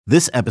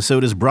This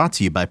episode is brought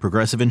to you by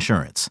Progressive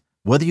Insurance.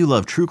 Whether you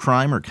love true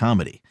crime or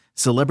comedy,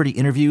 celebrity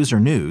interviews or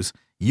news,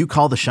 you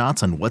call the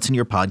shots on what's in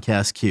your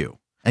podcast queue.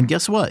 And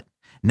guess what?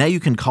 Now you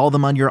can call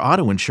them on your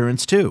auto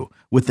insurance too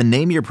with the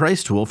Name Your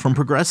Price tool from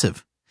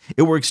Progressive.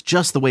 It works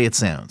just the way it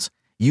sounds.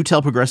 You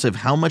tell Progressive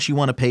how much you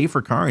want to pay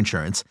for car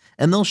insurance,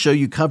 and they'll show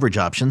you coverage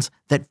options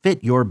that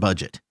fit your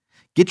budget.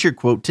 Get your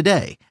quote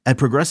today at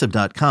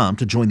Progressive.com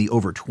to join the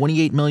over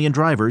 28 million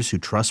drivers who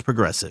trust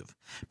Progressive.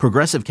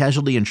 Progressive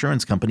Casualty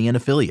Insurance Company and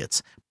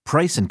Affiliates.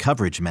 Price and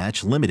coverage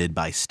match limited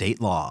by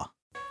state law.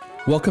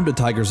 Welcome to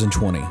Tigers in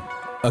 20,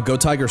 a Go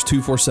Tigers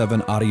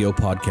 247 audio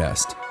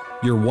podcast.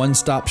 Your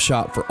one-stop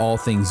shop for all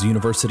things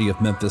University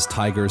of Memphis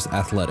Tigers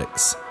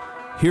athletics.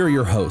 Here are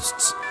your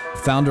hosts,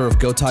 founder of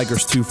Go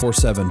Tigers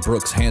 247,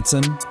 Brooks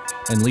Hansen,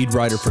 and lead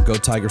writer for Go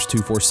Tigers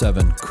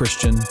 247,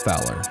 Christian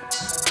Fowler.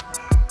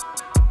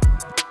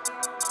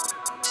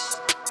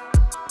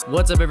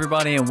 What's up,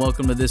 everybody, and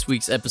welcome to this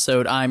week's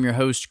episode. I'm your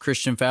host,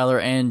 Christian Fowler,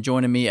 and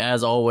joining me,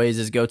 as always,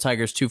 is Go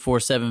Tigers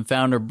 247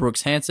 founder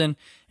Brooks Hansen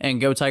and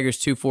Go Tigers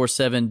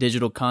 247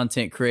 digital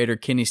content creator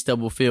Kenny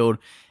Stubblefield.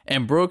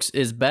 And Brooks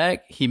is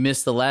back. He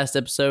missed the last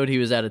episode. He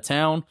was out of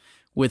town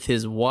with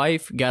his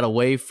wife, got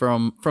away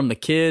from the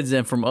kids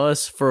and from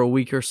us for a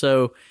week or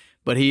so,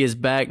 but he is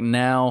back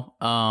now.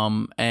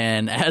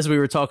 And as we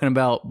were talking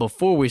about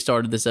before we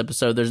started this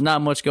episode, there's not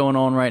much going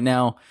on right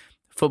now.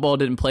 Football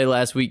didn't play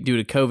last week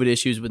due to COVID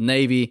issues with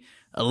Navy.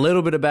 A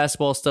little bit of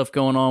basketball stuff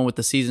going on with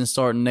the season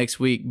starting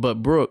next week.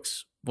 But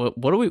Brooks,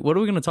 what are we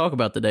going to talk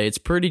about today? It's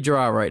pretty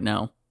dry right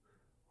now.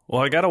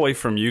 Well, I got away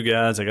from you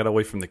guys. I got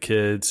away from the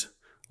kids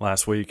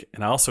last week,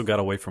 and I also got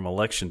away from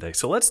Election Day.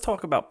 So let's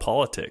talk about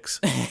politics.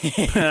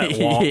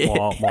 Womp,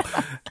 womp,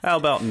 womp. How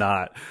about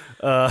not?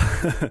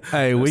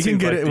 Hey, we can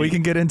get it. We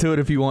can get into it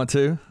if you want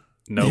to.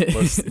 Nope,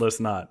 let's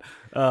not.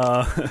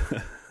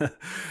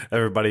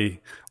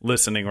 Everybody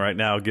listening right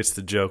now gets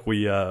the joke.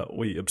 We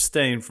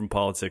abstain from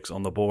politics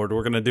on the board.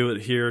 We're going to do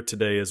it here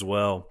today as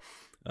well.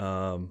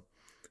 But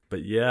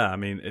yeah, I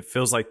mean, it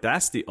feels like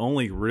that's the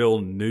only real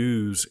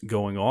news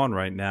going on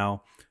right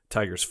now.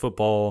 Tigers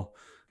football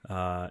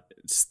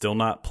still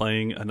not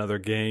playing another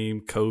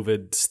game.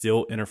 COVID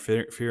still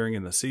interfering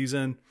in the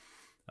season.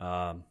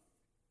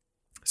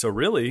 So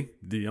really,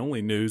 the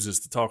only news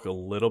is to talk a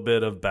little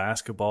bit of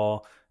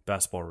basketball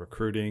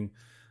recruiting,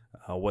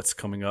 what's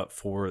coming up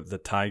for the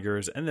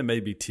Tigers, and then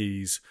maybe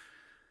tease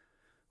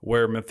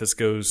where Memphis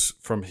goes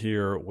from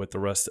here with the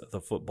rest of the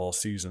football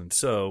season.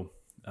 So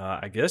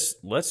I guess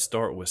let's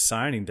start with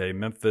signing day.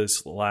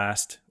 Memphis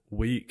last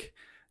week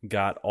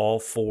got all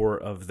four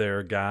of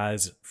their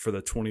guys for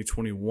the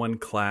 2021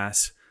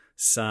 class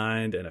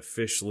signed and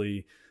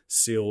officially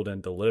sealed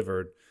and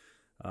delivered.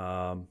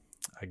 I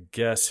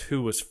guess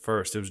who was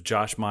first? It was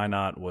Josh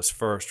Minot was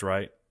first,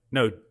 right?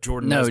 No,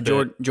 Jordan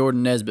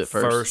Nesbitt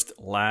first.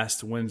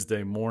 Last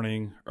Wednesday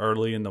morning,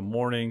 early in the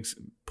morning,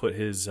 put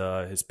his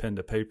pen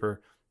to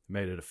paper,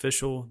 made it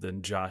official.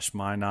 Then Josh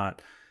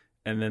Minot,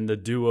 and then the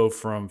duo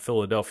from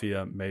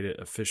Philadelphia made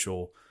it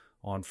official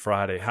on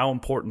Friday. How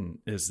important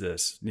is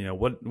this? You know,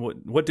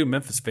 what do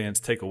Memphis fans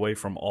take away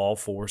from all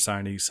four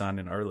signees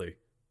signing early?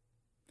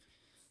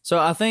 So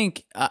I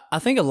think a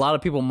lot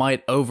of people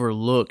might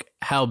overlook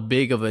how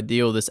big of a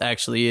deal this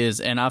actually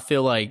is, and I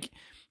feel like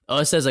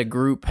us as a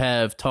group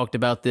have talked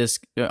about this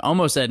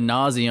almost ad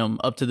nauseum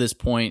up to this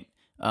point,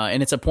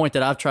 and it's a point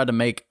that I've tried to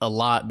make a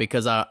lot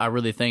because I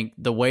really think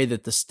the way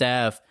that the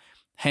staff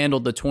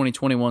handled the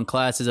 2021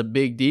 class is a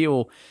big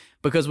deal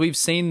because we've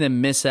seen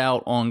them miss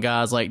out on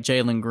guys like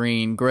Jalen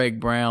Green, Greg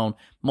Brown,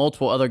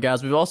 multiple other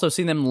guys. We've also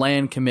seen them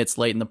land commits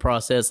late in the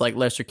process like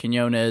Lester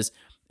Quinones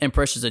and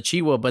Precious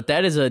Achiuwa, but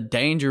that is a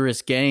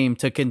dangerous game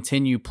to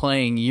continue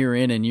playing year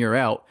in and year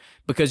out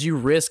because you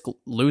risk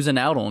losing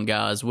out on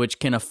guys, which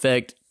can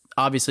affect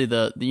obviously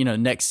the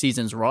next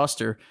season's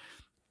roster.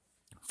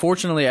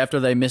 Fortunately, after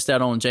they missed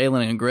out on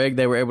Jalen and Greg,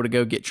 they were able to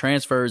go get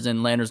transfers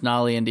in Landers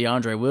Nolley and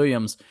DeAndre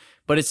Williams.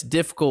 But it's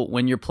difficult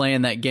when you're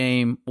playing that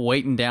game,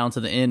 waiting down to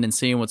the end and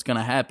seeing what's going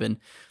to happen.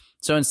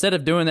 So instead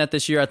of doing that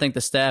this year, I think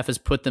the staff has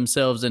put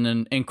themselves in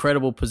an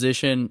incredible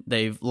position.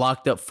 They've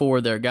locked up four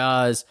of their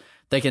guys.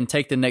 They can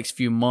take the next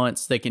few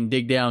months. They can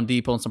dig down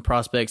deep on some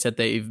prospects that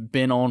they've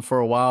been on for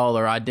a while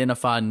or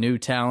identify new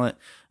talent.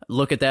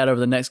 Look at that over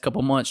the next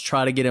couple months.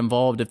 Try to get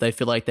involved if they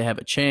feel like they have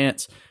a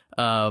chance.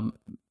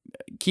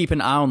 Keep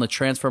an eye on the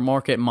transfer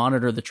market.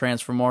 Monitor the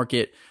transfer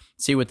market.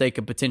 See what they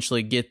could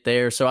potentially get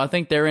there. So I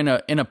think they're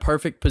in a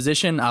perfect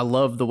position. I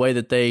love the way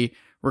that they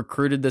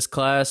recruited this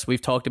class.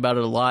 We've talked about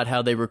it a lot,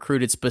 how they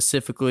recruited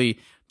specifically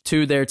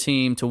to their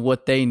team, to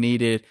what they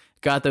needed.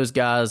 Got those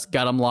guys,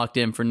 got them locked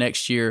in for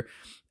next year.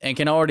 And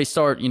can already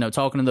start,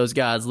 talking to those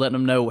guys, letting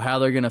them know how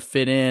they're going to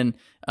fit in.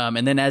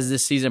 And then as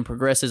this season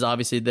progresses,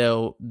 obviously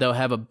they'll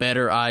have a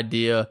better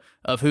idea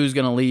of who's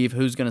going to leave,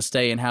 who's going to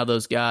stay, and how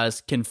those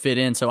guys can fit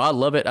in. So I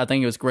love it. I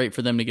think it was great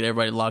for them to get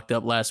everybody locked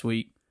up last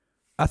week.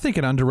 I think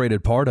an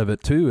underrated part of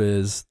it too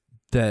is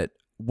that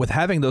with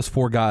having those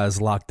four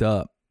guys locked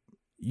up,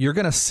 you're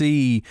going to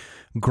see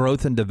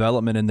growth and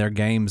development in their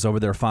games over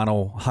their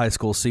final high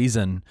school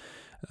season.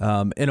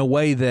 in a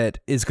way that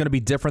is going to be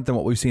different than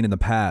what we've seen in the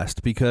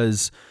past,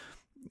 because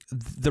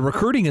the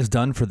recruiting is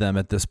done for them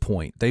at this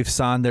point. They've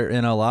signed their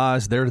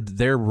NLIs.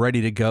 They're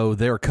ready to go.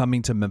 They're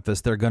coming to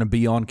Memphis. They're going to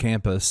be on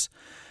campus.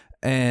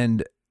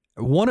 And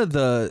one of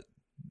the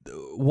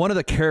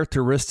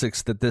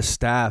characteristics that this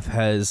staff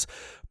has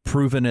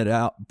proven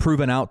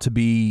out to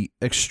be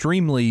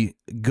extremely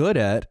good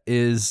at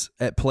is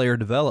at player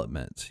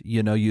development.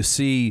 You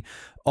see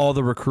all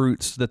the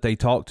recruits that they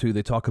talk to,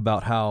 they talk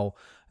about how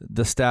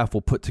the staff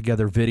will put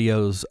together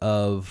videos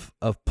of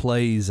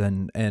plays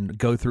and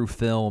go through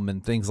film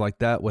and things like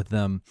that with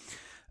them.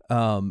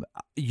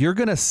 You're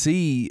going to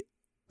see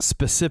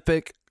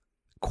specific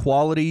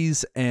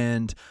qualities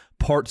and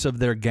parts of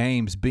their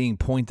games being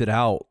pointed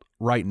out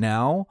right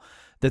now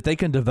that they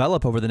can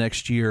develop over the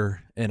next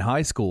year in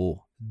high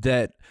school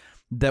that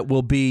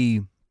will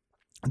be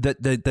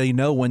that they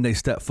know when they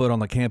step foot on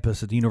the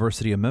campus at the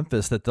University of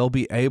Memphis that they'll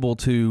be able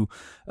to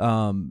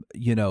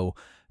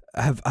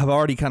have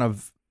already kind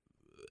of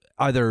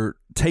either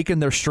taken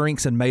their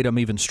strengths and made them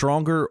even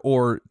stronger,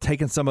 or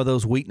taken some of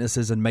those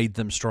weaknesses and made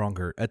them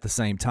stronger at the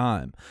same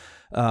time.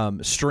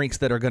 Strengths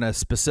that are going to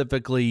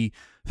specifically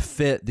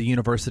fit the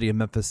University of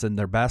Memphis and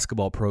their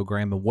basketball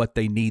program and what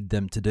they need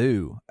them to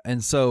do.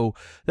 And so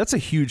that's a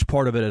huge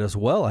part of it as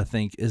well, I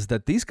think, is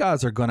that these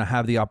guys are going to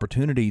have the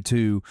opportunity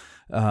to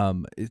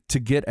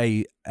get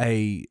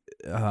a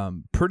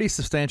pretty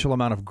substantial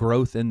amount of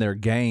growth in their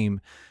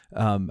game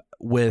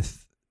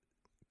with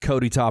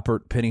Cody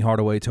Toppert, Penny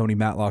Hardaway, Tony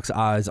Matlock's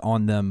eyes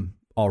on them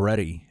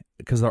already,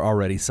 because they're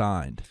already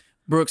signed.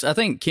 Brooks, I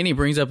think Kenny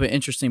brings up an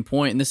interesting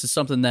point, and this is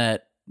something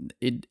that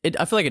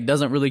I feel like it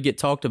doesn't really get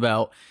talked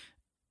about.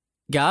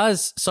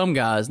 Some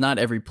guys, not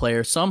every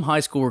player, some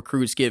high school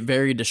recruits get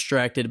very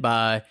distracted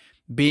by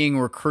being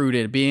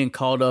recruited, being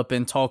called up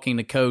and talking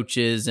to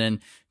coaches and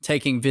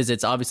taking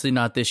visits. Obviously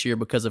not this year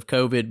because of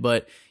COVID,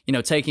 but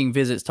taking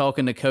visits,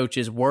 talking to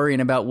coaches,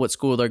 worrying about what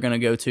school they're going to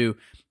go to.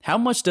 How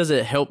much does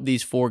it help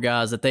these four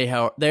guys that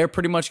they're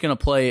pretty much going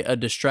to play a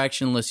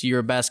distractionless year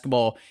of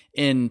basketball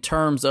in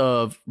terms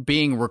of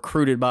being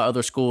recruited by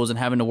other schools and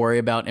having to worry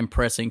about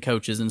impressing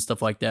coaches and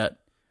stuff like that?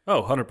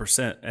 Oh,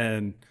 100%.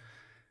 And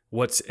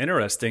what's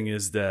interesting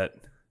is that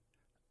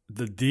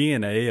the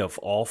DNA of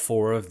all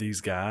four of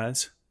these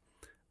guys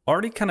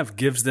already kind of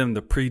gives them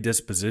the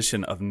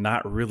predisposition of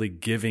not really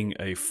giving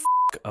a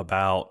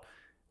about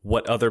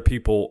what other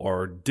people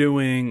are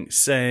doing,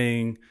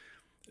 saying,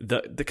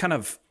 the kind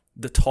of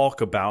the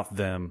talk about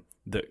them,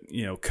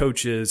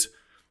 coaches,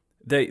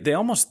 they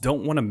almost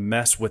don't want to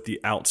mess with the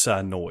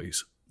outside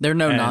noise. They're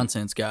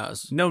no-nonsense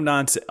guys. No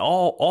nonsense.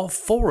 All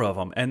four of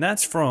them. And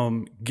that's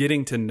from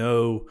getting to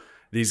know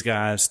these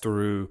guys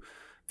through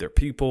their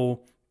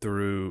people,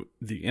 through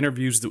the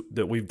interviews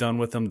that we've done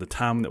with them, the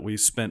time that we've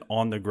spent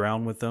on the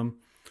ground with them.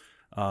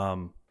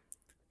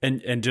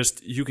 And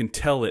just you can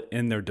tell it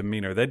in their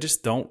demeanor. They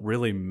just don't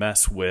really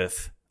mess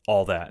with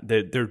all that.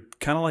 They're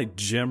kind of like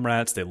gym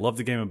rats. They love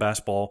the game of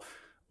basketball.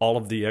 All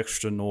of the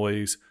extra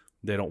noise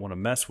they don't want to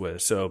mess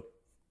with. So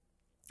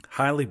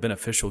highly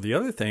beneficial. The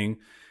other thing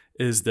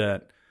is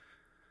that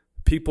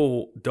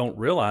people don't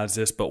realize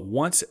this, but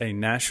once a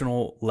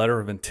national letter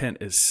of intent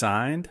is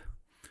signed,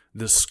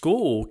 the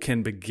school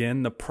can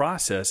begin the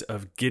process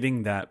of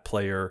getting that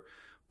player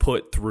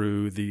put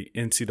through the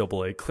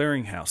NCAA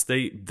clearinghouse.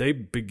 They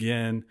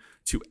begin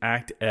to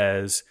act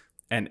as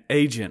an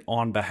agent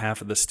on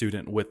behalf of the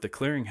student with the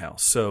clearinghouse.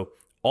 So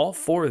all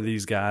four of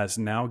these guys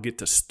now get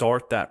to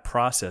start that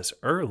process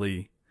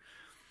early,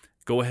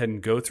 go ahead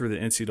and go through the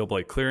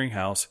NCAA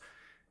clearinghouse,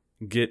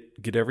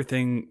 get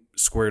everything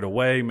squared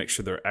away, make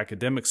sure their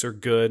academics are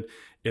good.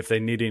 If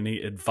they need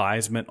any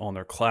advisement on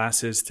their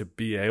classes to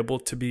be able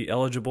to be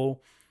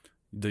eligible,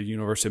 the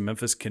University of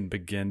Memphis can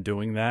begin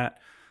doing that.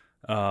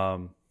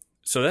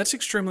 So that's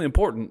extremely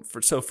important.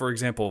 For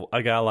example,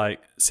 a guy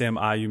like Sam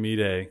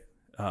Ayumide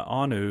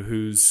Anu,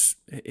 who's,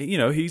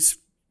 he's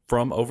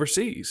from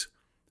overseas.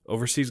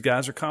 Overseas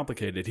guys are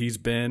complicated. He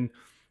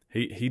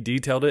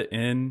detailed it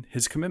in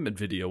his commitment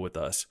video with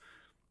us.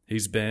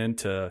 He's been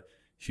to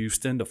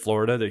Houston, to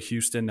Florida, to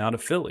Houston, now to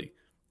Philly.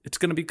 It's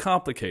going to be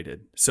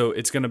complicated. So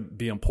it's going to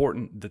be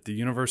important that the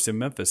University of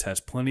Memphis has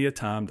plenty of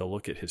time to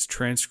look at his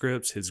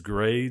transcripts, his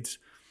grades,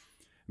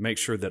 make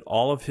sure that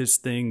all of his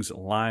things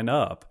line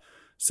up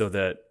so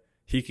that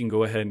he can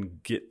go ahead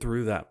and get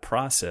through that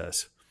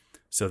process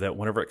so that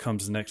whenever it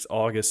comes next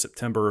August,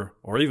 September,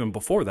 or even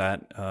before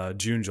that,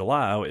 June,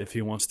 July, if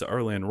he wants to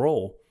early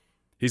enroll,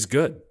 he's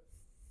good.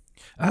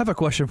 I have a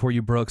question for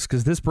you, Brooks,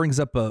 because this brings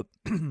up a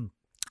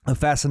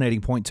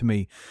fascinating point to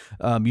me.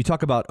 You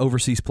talk about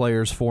overseas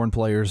players, foreign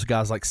players,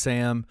 guys like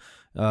Sam,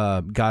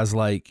 guys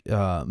like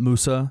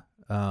Musa,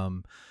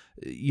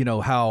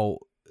 how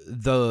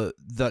the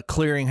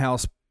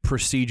clearinghouse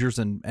procedures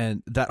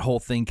and that whole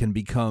thing can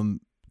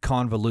become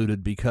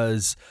convoluted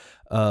because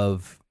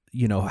of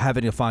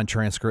having to find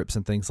transcripts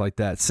and things like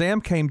that. Sam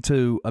came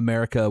to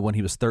America when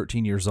he was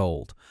 13 years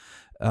old.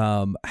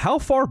 How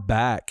far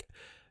back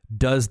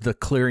does the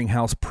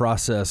clearinghouse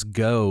process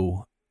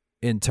go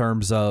in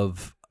terms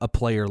of a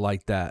player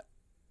like that?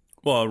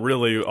 Well,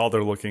 really, all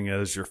they're looking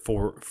at is your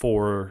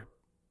four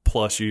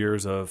plus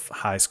years of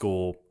high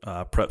school,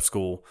 prep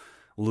school,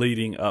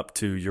 leading up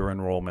to your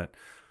enrollment.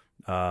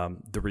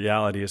 The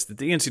reality is that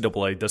the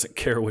NCAA doesn't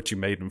care what you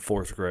made in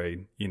fourth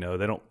grade. They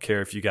don't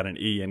care if you got an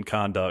E in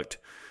conduct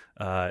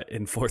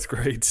in fourth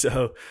grade.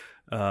 So,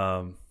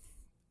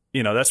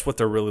 that's what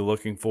they're really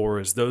looking for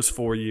is those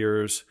 4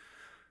 years.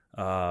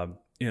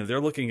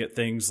 They're looking at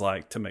things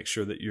like to make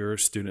sure that your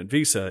student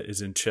visa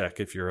is in check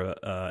if you're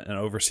an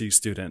overseas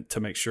student, to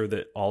make sure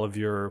that all of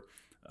your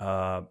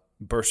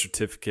birth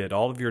certificate,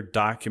 all of your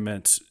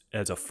documents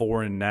as a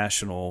foreign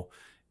national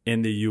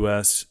in the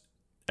U.S.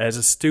 as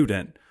a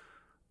student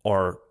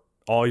are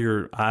all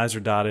your I's are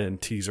dotted and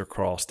T's are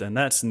crossed. And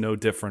that's no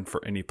different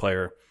for any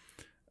player.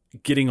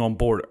 Getting on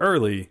board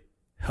early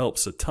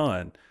helps a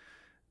ton.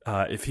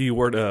 If he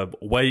were to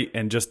wait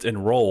and just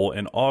enroll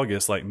in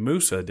August like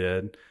Musa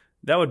did,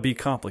 that would be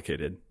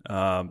complicated.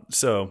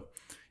 It's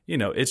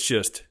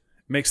just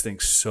makes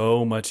things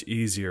so much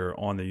easier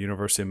on the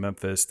University of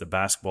Memphis, the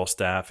basketball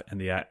staff, and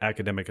the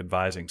academic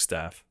advising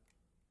staff.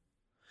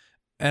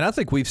 And I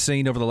think we've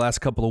seen over the last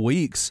couple of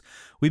weeks,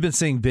 we've been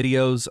seeing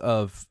videos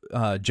of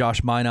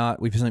Josh Minot.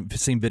 We've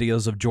seen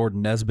videos of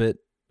Jordan Nesbitt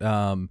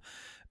over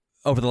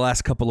the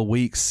last couple of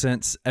weeks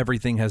since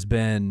everything has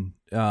been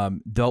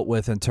dealt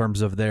with in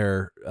terms of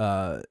their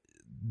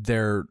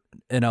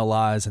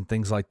NLIs and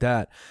things like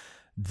that.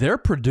 They're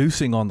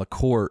producing on the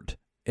court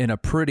in a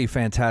pretty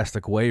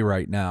fantastic way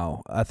right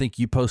now. I think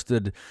you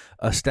posted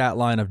a stat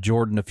line of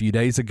Jordan a few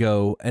days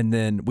ago, and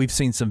then we've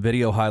seen some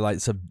video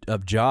highlights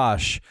of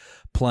Josh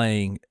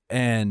playing,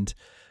 and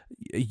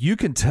you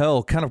can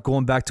tell, kind of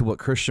going back to what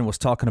Christian was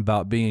talking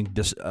about being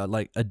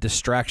like a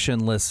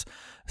distractionless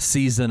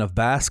season of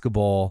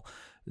basketball,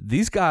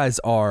 these guys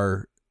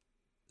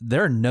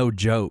they're no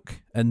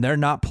joke, and they're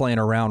not playing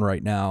around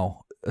right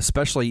now,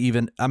 especially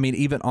even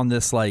on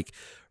this like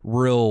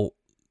real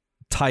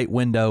tight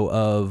window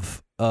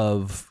of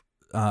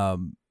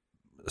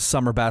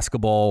summer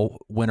basketball,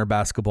 winter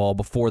basketball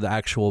before the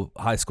actual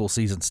high school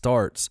season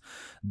starts.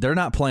 They're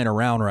not playing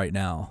around right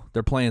now.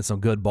 They're playing some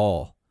good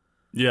ball.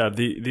 Yeah,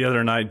 the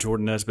other night,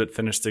 Jordan Nesbitt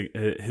finished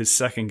his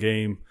second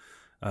game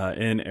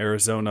in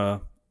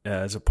Arizona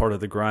as a part of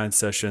the Grind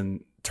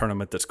Session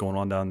tournament that's going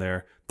on down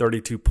there.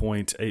 32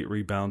 points, 8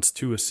 rebounds,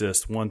 2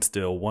 assists, 1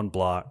 steal, 1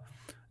 block.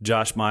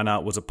 Josh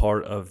Minot was a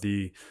part of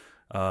the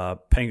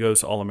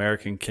Pangos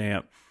All-American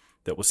camp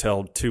that was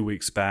held 2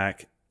 weeks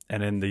back.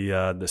 And in the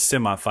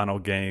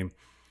semifinal game,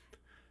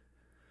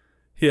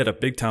 he had a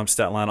big-time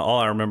stat line. All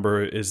I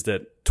remember is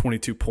that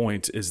 22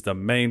 points is the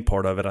main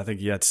part of it. I think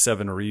he had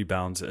 7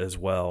 rebounds as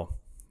well.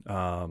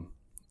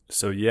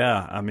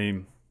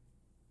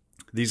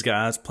 These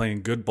guys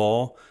playing good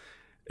ball.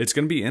 It's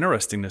going to be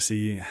interesting to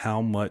see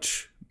how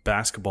much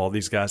basketball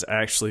these guys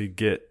actually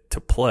get to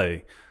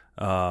play.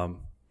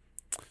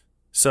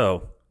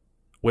 So,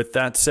 with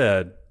that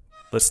said,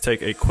 let's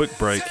take a quick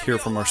break, hear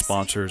from our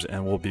sponsors,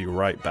 and we'll be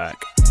right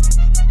back.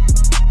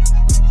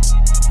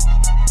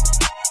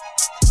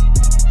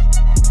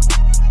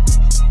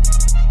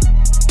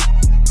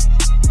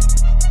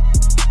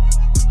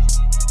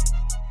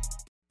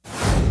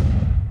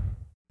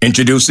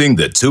 Introducing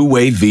the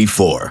Two-Way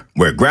V4,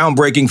 where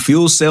groundbreaking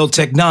fuel cell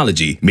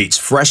technology meets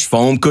fresh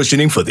foam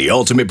cushioning for the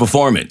ultimate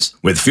performance.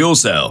 With fuel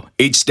cell,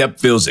 each step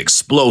feels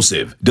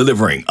explosive,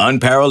 delivering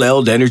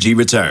unparalleled energy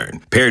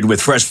return. Paired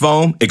with fresh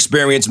foam,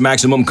 experience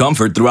maximum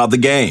comfort throughout the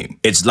game.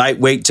 Its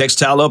lightweight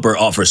textile upper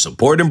offers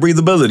support and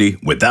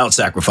breathability without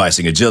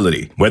sacrificing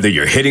agility. Whether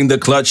you're hitting the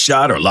clutch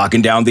shot or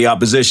locking down the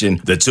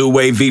opposition, the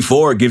Two-Way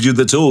V4 gives you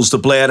the tools to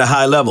play at a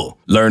high level.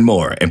 Learn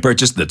more and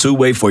purchase the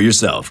Two-Way for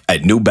yourself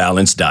at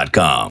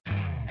newbalance.com.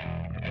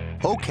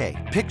 Okay,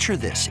 picture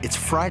this. It's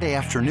Friday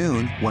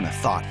afternoon when a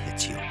thought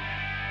hits you.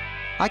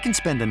 I can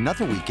spend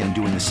another weekend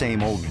doing the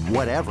same old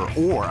whatever,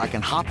 or I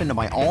can hop into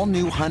my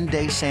all-new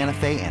Hyundai Santa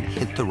Fe and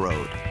hit the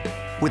road.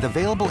 With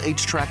available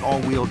H-Track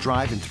all-wheel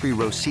drive and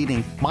 3-row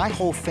seating, my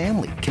whole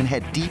family can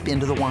head deep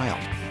into the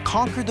wild.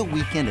 Conquer the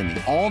weekend in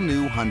the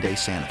all-new Hyundai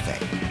Santa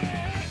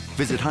Fe.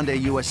 Visit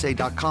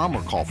HyundaiUSA.com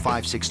or call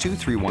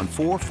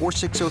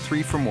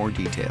 562-314-4603 for more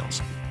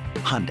details.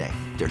 Hyundai,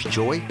 there's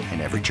joy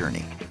in every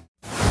journey.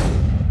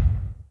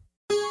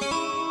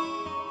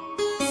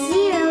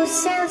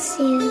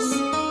 Celsius.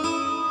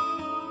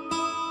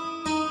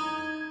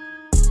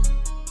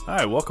 All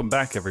right, welcome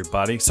back,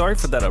 everybody. Sorry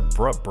for that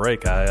abrupt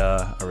break.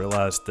 I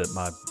realized that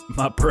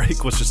my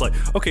break was just like,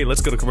 okay,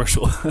 let's go to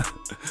commercial.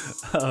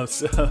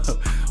 So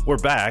we're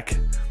back.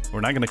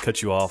 We're not going to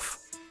cut you off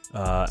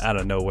out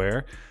of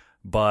nowhere,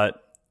 but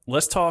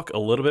let's talk a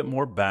little bit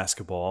more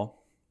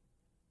basketball.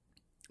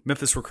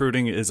 Memphis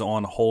recruiting is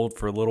on hold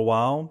for a little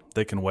while.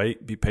 They can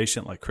wait, be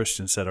patient, like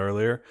Christian said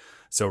earlier.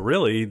 So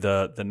really,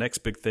 the next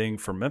big thing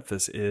for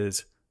Memphis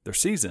is their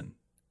season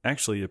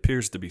actually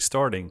appears to be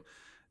starting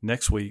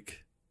next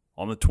week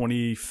on the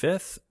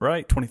 25th,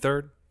 right?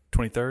 23rd?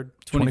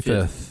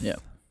 25th. Yeah.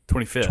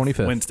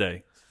 25th.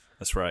 Wednesday.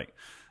 That's right.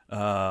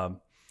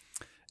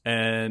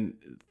 And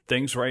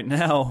things right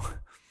now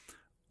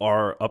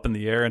are up in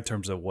the air in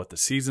terms of what the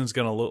season's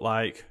going to look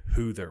like,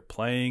 who they're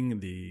playing.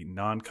 The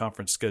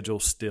non-conference schedule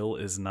still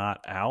is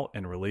not out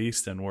and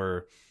released, and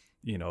we're,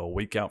 a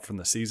week out from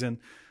the season.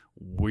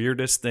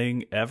 Weirdest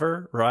thing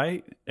ever,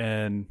 right?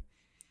 And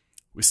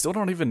we still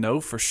don't even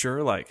know for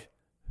sure, like,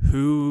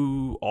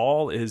 who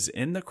all is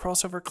in the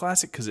Crossover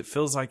Classic, because it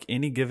feels like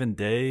any given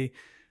day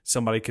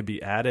somebody could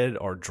be added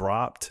or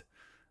dropped.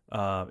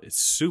 It's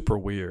super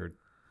weird.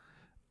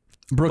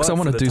 Brooks, I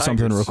want to do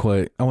something real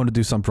quick.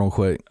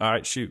 All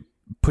right, shoot.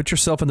 Put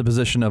yourself in the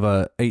position of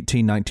a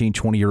 18, 19,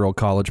 20-year-old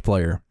college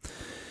player.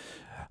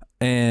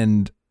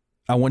 And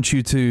I want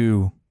you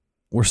to,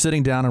 we're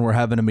sitting down and we're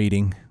having a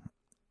meeting,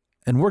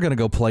 and we're going to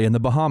go play in the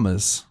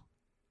Bahamas.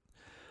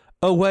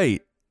 Oh,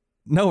 wait.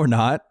 No, we're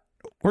not.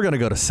 We're going to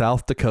go to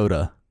South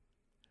Dakota.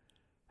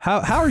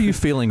 How are you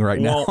feeling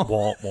right now?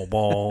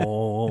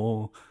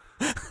 Oh,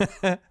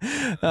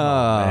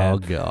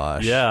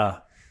 gosh. Yeah.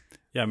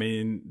 Yeah, I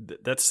mean,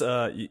 that's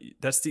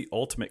the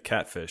ultimate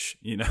catfish,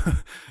 You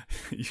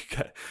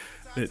got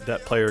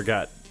that player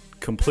got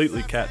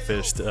completely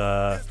catfished.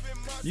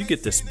 You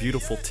get this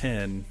beautiful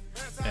 10,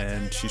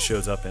 and she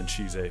shows up and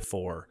she's a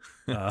 4.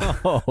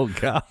 Oh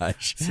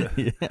gosh. So,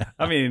 yeah.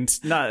 I mean,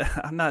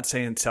 I'm not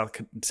saying South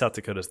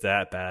Dakota's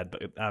that bad,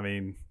 but I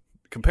mean,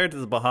 compared to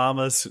the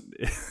Bahamas,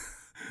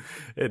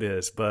 it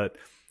is. But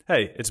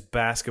hey, it's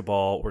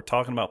basketball. We're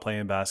talking about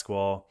playing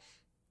basketball.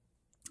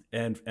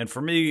 And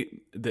for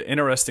me, the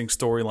interesting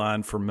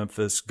storyline for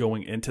Memphis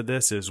going into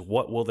this is,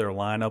 what will their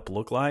lineup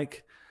look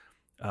like?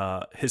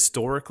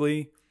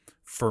 Historically,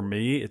 for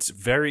me, it's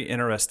very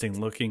interesting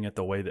looking at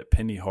the way that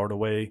Penny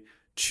Hardaway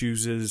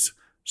chooses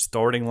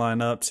starting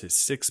lineups, his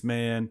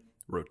 6-man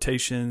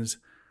rotations.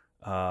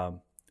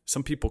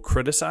 Some people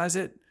criticize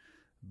it,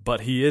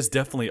 but he is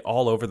definitely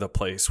all over the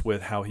place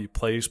with how he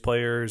plays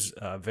players.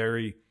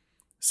 Very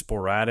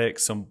sporadic.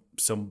 Some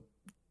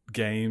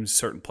games,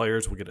 certain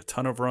players will get a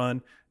ton of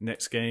run.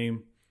 Next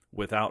game,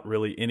 without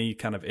really any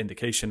kind of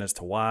indication as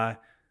to why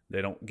they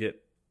don't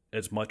get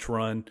as much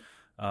run.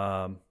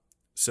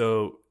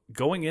 So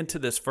going into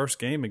this first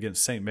game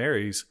against St.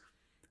 Mary's,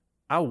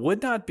 I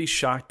would not be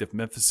shocked if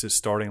Memphis's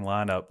starting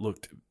lineup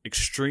looked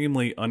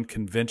extremely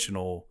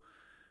unconventional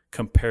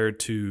compared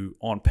to,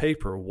 on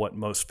paper, what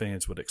most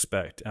fans would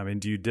expect. I mean,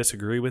 do you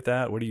disagree with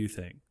that? What do you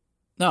think?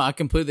 No, I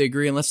completely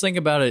agree. And let's think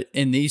about it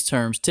in these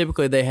terms.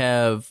 Typically, they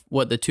have,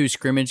 the 2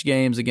 scrimmage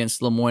games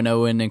against Lemoyne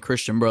Owen and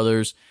Christian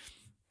Brothers.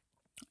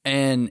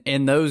 And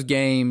in those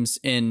games,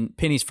 in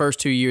Penny's first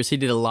 2 years, he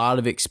did a lot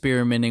of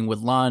experimenting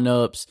with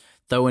lineups,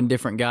 throwing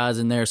different guys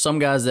in there. Some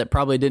guys that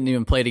probably didn't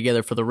even play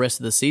together for the rest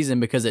of the season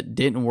because it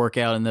didn't work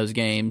out in those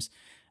games.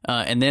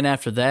 And then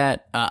after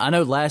that, I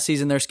know last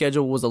season their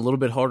schedule was a little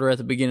bit harder at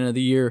the beginning of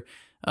the year,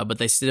 but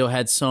they still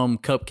had some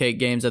cupcake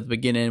games at the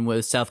beginning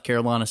with South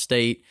Carolina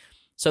State.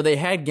 So they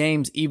had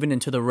games even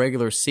into the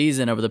regular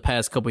season over the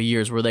past couple of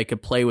years where they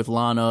could play with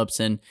lineups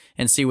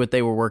and see what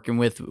they were working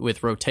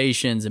with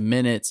rotations and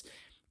minutes.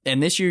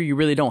 And this year you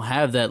really don't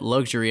have that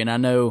luxury. And I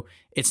know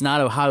it's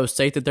not Ohio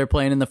State that they're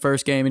playing in the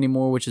first game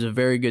anymore, which is a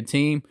very good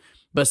team.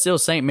 But still,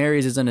 St.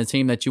 Mary's isn't a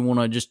team that you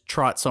want to just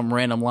trot some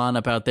random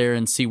lineup out there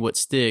and see what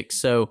sticks.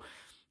 So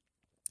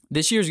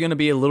this year's going to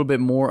be a little bit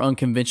more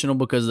unconventional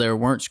because there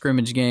weren't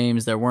scrimmage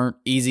games. There weren't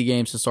easy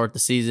games to start the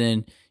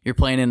season. You're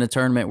playing in a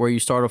tournament where you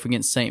start off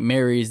against St.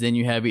 Mary's, then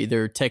you have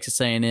either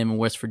Texas A&M and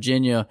West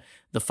Virginia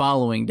the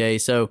following day.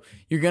 So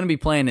you're going to be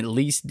playing at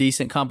least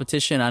decent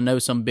competition. I know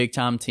some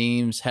big-time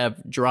teams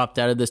have dropped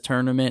out of this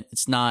tournament.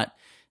 It's not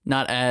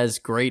as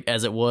great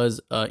as it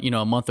was, a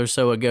month or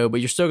so ago, but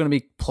you're still going to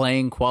be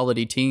playing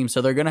quality teams.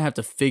 So they're going to have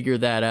to figure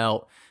that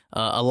out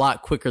a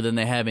lot quicker than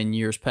they have in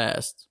years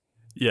past.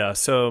 Yeah,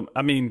 so,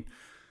 I mean,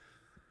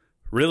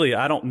 really,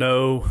 I don't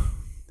know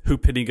who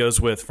Penny goes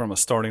with from a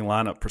starting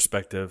lineup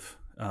perspective,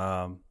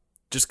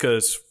 just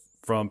because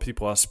from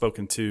people I've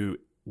spoken to,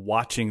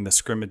 watching the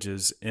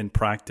scrimmages in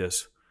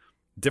practice,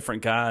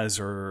 different guys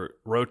are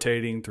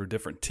rotating through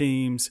different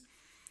teams,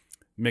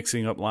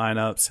 mixing up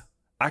lineups.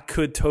 I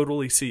could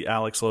totally see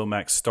Alex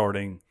Lomax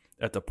starting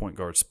at the point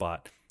guard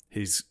spot.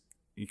 He's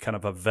kind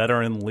of a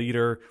veteran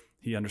leader.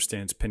 He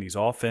understands Penny's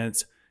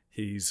offense.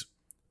 He's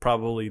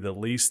probably the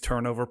least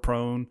turnover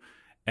prone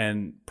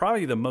and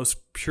probably the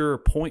most pure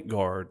point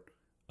guard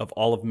of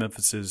all of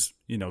Memphis's,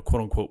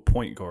 quote unquote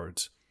point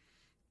guards.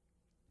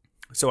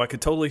 So I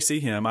could totally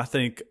see him. I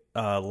think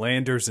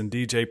Landers and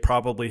DJ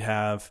probably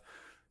have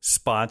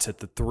spots at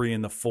the 3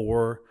 and the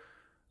 4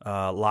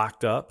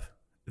 locked up.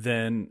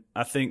 Then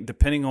I think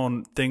depending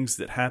on things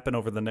that happen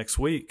over the next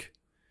week,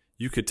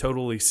 you could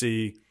totally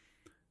see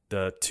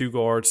the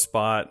 2-guard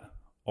spot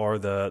or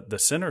the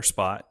center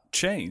spot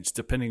change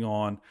depending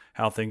on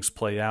how things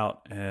play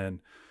out. And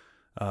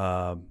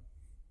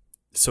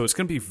so it's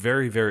going to be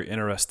very, very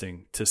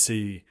interesting to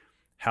see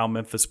how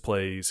Memphis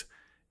plays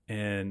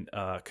in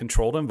a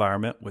controlled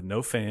environment with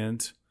no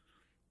fans,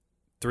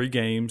 3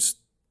 games,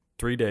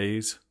 3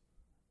 days,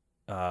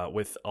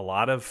 with a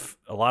lot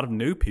of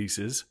new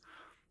pieces.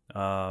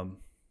 And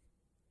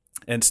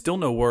still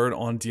no word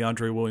on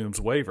DeAndre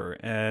Williams' waiver.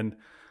 And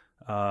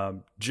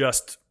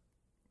just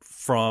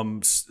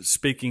from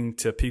speaking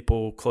to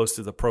people close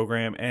to the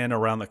program and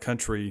around the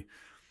country,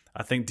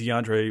 I think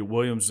DeAndre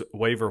Williams'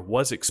 waiver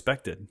was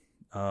expected.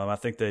 I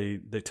think they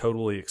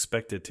totally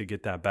expected to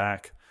get that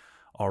back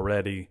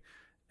already.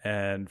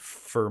 And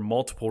for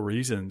multiple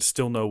reasons,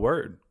 still no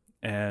word.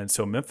 And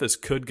so Memphis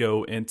could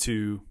go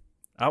into,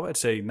 I would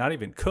say not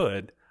even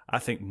could, I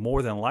think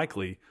more than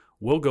likely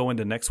will go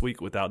into next week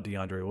without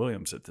DeAndre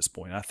Williams at this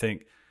point. I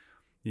think,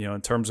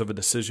 in terms of a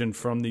decision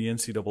from the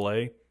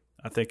NCAA,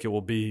 I think it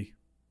will be,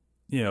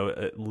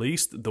 at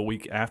least the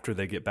week after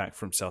they get back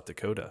from South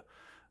Dakota.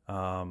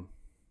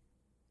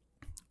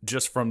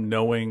 Just from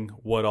knowing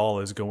what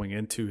all is going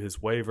into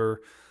his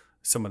waiver,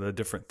 some of the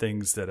different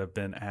things that have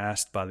been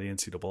asked by the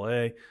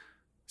NCAA.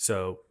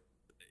 So,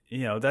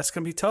 that's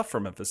going to be tough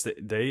for Memphis.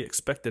 They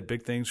expected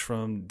big things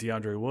from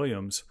DeAndre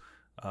Williams.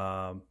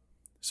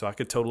 So I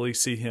could totally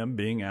see him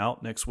being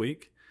out next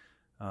week.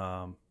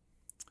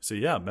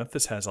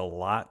 Memphis has a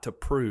lot to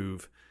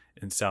prove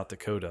in South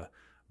Dakota.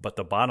 But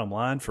the bottom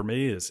line for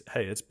me is,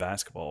 hey, it's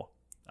basketball.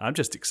 I'm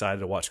just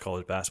excited to watch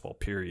college basketball,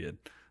 period.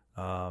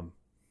 So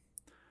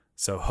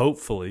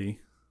hopefully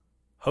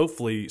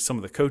some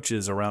of the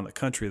coaches around the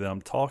country that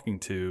I'm talking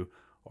to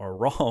are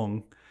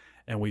wrong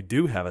and we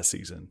do have a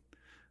season.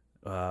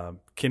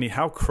 Kenny,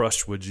 how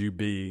crushed would you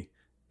be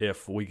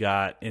if we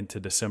got into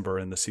December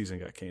and the season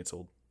got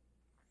canceled?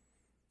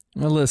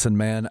 Well, listen,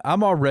 man, I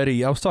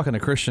was talking to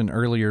Christian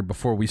earlier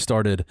before we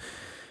started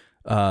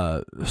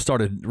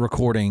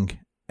recording,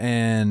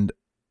 and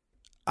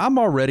I'm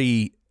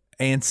already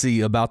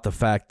antsy about the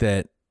fact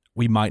that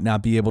we might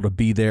not be able to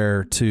be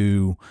there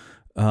to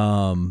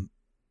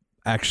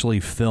actually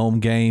film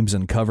games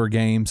and cover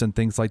games and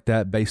things like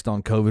that based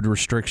on COVID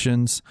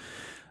restrictions.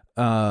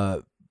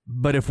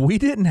 But if we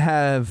didn't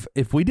have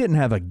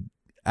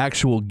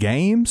actual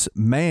games,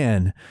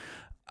 man,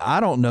 I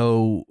don't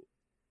know.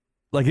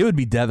 Like, it would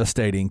be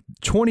devastating.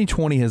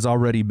 2020 has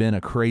already been a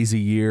crazy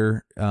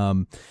year.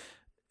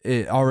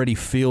 It already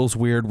feels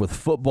weird with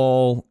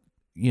football,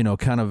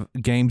 kind of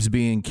games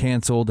being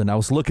canceled. And I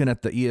was looking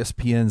at the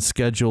ESPN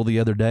schedule the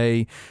other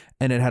day,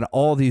 and it had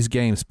all these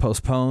games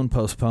postponed.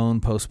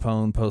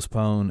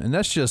 And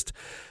it's just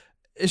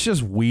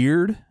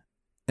weird.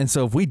 And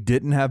so if we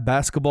didn't have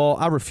basketball,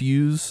 I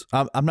refuse.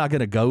 I'm not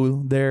going to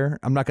go there.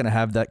 I'm not going to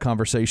have that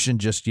conversation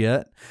just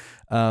yet,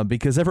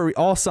 because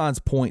all signs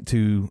point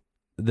to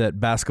that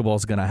basketball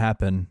is going to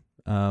happen.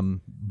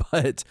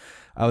 But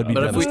I would be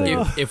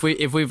devastated.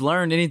 If we've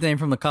learned anything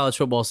from the college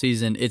football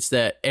season, it's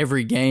that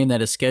every game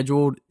that is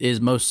scheduled is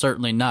most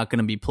certainly not going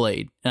to be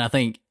played. And I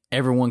think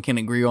everyone can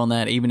agree on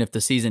that, even if the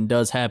season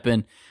does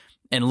happen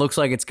and looks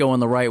like it's going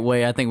the right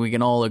way. I think we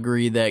can all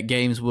agree that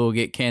games will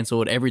get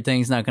canceled.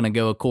 Everything's not going to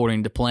go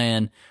according to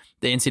plan.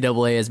 The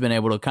NCAA has been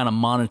able to kind of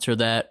monitor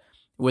that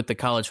with the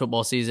college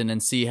football season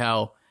and see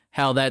how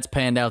that's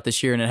panned out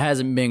this year, and it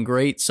hasn't been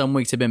great. Some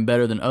weeks have been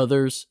better than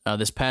others.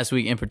 This past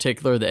week in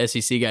particular, the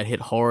SEC got hit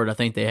hard. I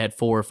think they had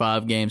 4 or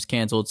 5 games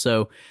canceled.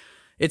 So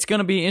it's going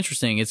to be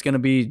interesting. It's going to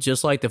be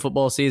just like the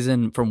football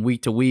season from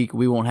week to week.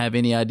 We won't have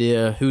any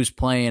idea who's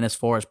playing as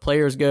far as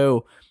players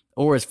go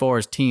or as far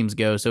as teams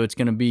go. So it's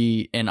going to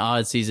be an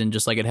odd season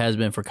just like it has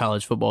been for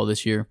college football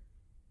this year.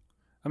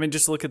 I mean,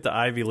 just look at the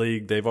Ivy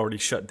League. They've already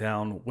shut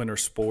down winter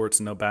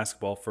sports, no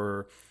basketball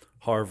for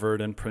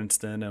Harvard and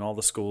Princeton and all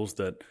the schools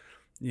that –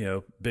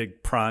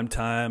 big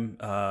primetime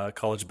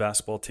college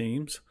basketball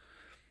teams.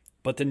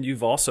 But then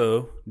you've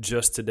also,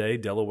 just today,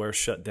 Delaware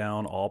shut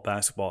down all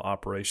basketball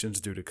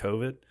operations due to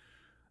COVID.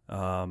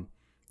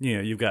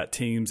 You've got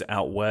teams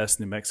out west,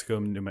 New Mexico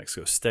and New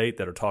Mexico State,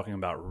 that are talking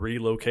about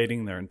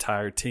relocating their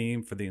entire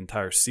team for the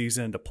entire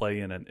season to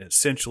play in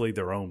essentially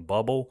their own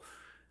bubble.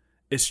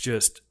 It's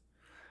just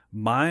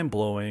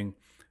mind-blowing,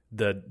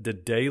 the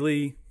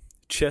daily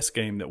chess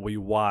game that we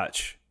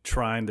watch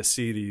trying to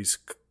see these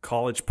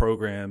college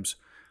programs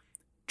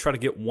try to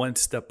get one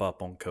step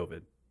up on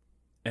COVID.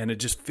 And it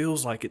just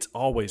feels like it's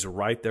always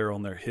right there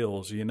on their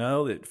heels,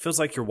 It feels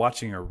like you're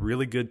watching a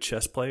really good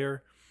chess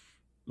player,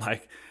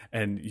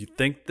 and you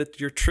think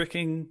that you're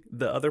tricking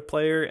the other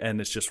player,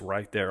 and it's just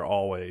right there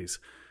always.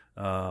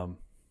 So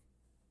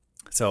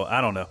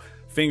I don't know.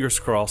 Fingers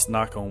crossed,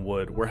 knock on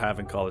wood, we're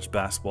having college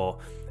basketball,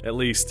 at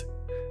least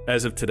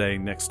as of today,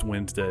 next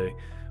Wednesday.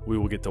 We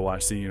will get to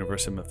watch the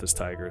University of Memphis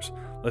Tigers.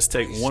 Let's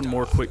take one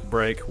more quick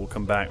break. We'll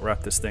come back,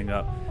 wrap this thing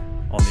up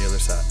on the other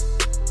side.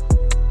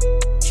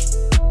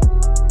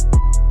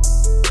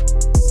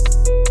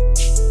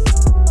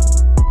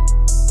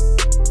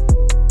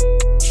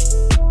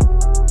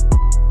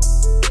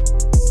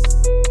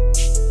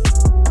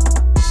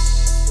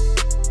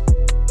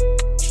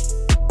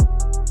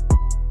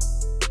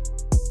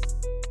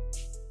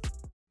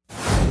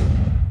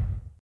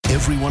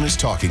 Everyone is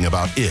talking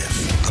about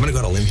If. I'm going to go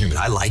on a limb here, but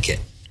I like it.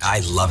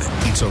 I love it.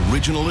 It's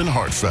original and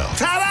heartfelt.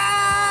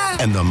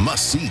 Ta-da! And the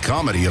must-see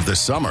comedy of the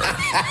summer.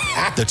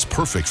 That's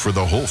perfect for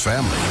the whole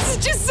family. This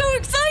is just so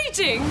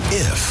exciting.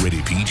 If.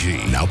 Rated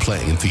PG. Now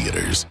playing in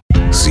theaters.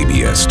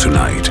 CBS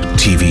Tonight.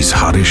 TV's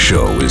hottest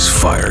show is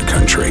Fire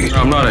Country.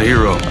 I'm not a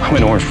hero. I'm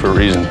in orange for a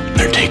reason.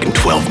 They're taking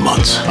 12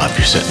 months off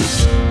your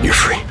sentence. You're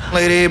free.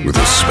 Lady. With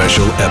a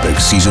special epic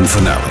season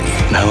finale.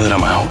 Now that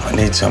I'm out, I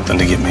need something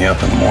to get me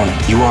up in the morning.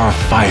 You are a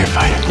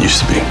firefighter.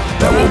 Used to be.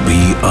 That will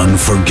be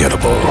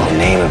unforgettable. In the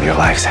name of your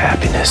life's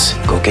happiness,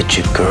 go get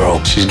your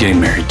girl. She's getting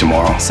married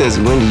tomorrow. Says,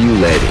 when do you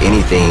let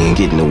anything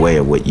get in the way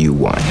of what you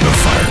want? The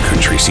Fire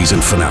Country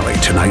season finale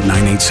tonight,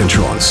 9/8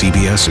 Central on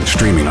CBS and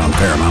streaming on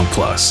Paramount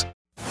Plus.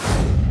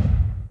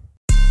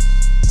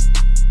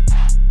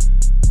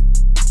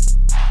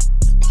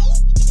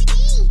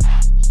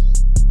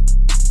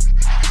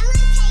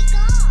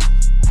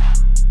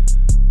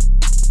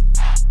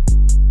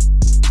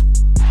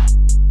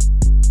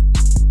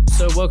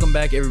 Welcome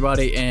back,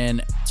 everybody,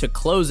 and to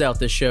close out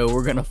the show,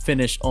 we're going to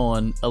finish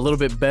on a little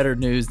bit better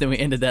news than we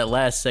ended that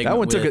last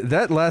segment.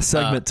 That last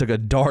segment took a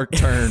dark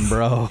turn,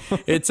 bro.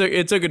 It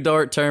took a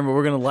dark turn, but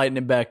we're going to lighten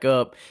it back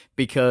up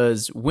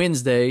because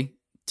Wednesday,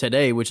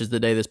 today, which is the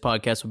day this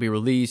podcast will be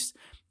released,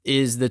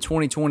 is the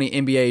 2020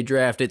 NBA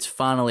draft. It's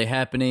finally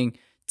happening.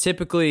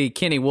 Typically,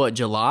 Kenny,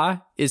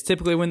 July is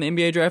typically when the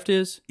NBA draft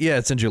is? Yeah,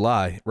 it's in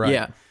July, right?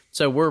 Yeah.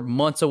 So we're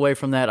months away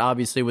from that,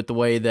 obviously, with the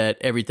way that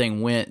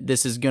everything went.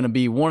 This is going to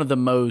be one of the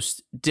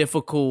most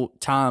difficult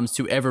times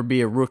to ever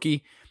be a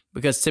rookie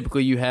because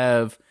typically you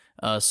have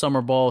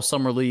summer ball,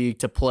 summer league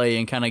to play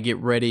and kind of get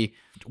ready.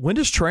 When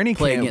does training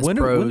camp? When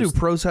do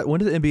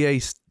the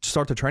NBA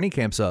start the training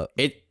camps up?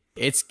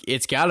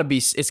 It's got to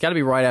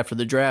be right after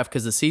the draft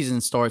because the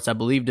season starts, I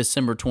believe,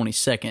 December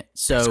 22nd.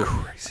 So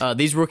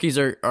these rookies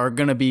are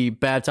going to be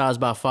baptized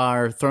by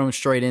fire, thrown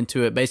straight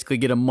into it, basically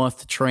get a month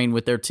to train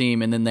with their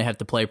team, and then they have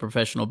to play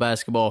professional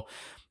basketball.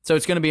 So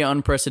it's going to be an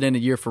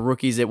unprecedented year for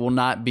rookies. It will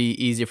not be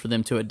easy for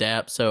them to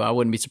adapt. So I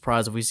wouldn't be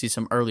surprised if we see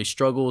some early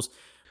struggles.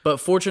 But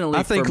fortunately,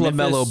 I think for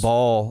LaMelo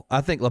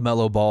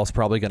Ball is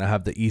probably going to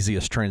have the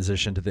easiest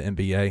transition to the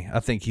NBA. I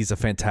think he's a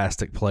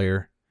fantastic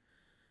player.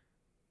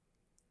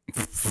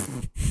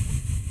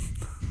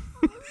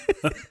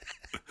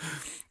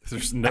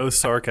 There's no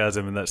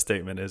sarcasm in that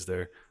statement, is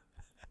there?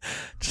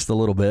 Just a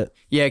little bit.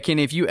 Yeah,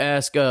 Kenny, if you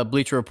ask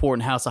Bleacher Report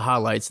and House of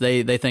Highlights,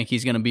 they think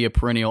he's going to be a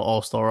perennial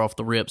all-star off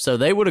the rip. So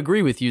they would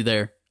agree with you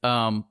there.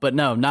 But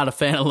no, not a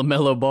fan of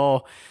LaMelo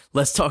Ball.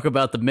 Let's talk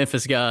about the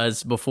Memphis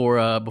guys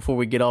before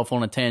we get off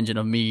on a tangent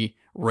of me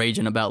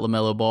raging about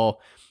LaMelo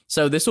Ball.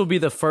 So this will be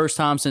the first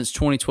time since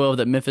 2012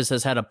 that Memphis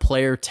has had a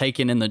player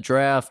taken in the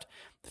draft.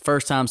 The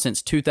first time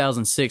since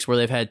 2006 where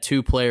they've had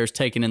two players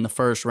taken in the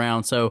first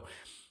round. So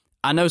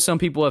I know some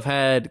people have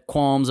had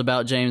qualms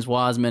about James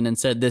Wiseman and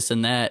said this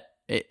and that.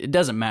 It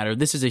doesn't matter.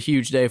 This is a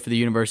huge day for the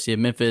University of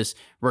Memphis,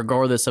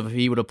 regardless of if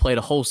he would have played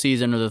a whole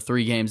season or the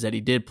 3 games that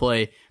he did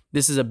play.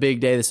 This is a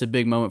big day. This is a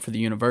big moment for the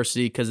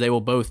university because they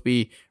will both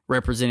be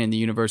representing the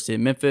University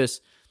of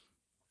Memphis.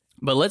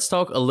 But let's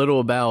talk a little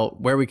about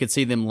where we could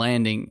see them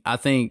landing. I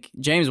think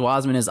James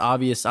Wiseman is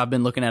obvious. I've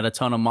been looking at a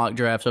ton of mock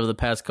drafts over the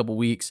past couple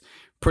weeks.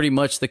 Pretty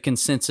much the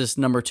consensus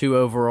number 2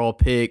 overall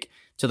pick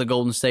to the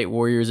Golden State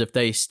Warriors if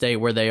they stay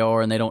where they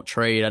are and they don't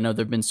trade. I know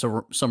there have been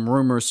some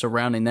rumors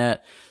surrounding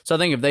that. So I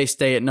think if they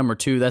stay at number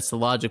 2, that's the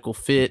logical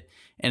fit.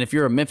 And if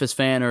you're a Memphis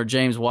fan or a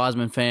James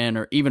Wiseman fan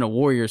or even a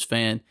Warriors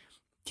fan,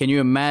 can you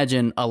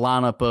imagine a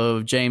lineup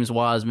of James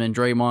Wiseman,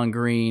 Draymond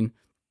Green,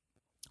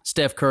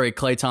 Steph Curry,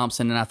 Klay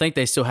Thompson, and I think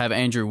they still have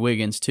Andrew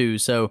Wiggins too.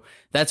 So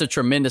that's a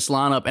tremendous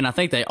lineup. And I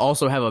think they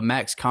also have a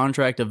max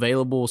contract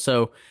available.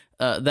 So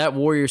that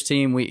Warriors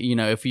team,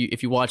 if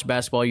you watch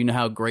basketball, you know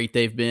how great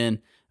they've been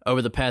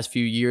over the past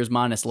few years,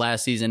 minus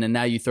last season, and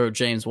now you throw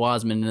James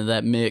Wiseman into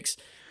that mix.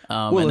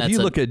 If you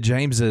look at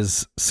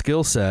James's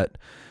skill set,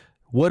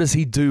 what does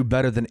he do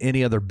better than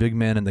any other big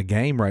man in the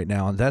game right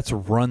now? And that's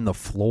run the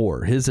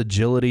floor. His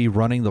agility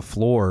running the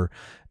floor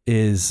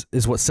is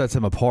what sets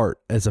him apart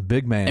as a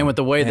big man. And with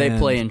the way they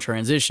play in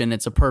transition,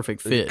 it's a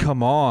perfect fit.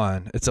 Come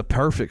on. It's a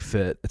perfect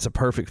fit.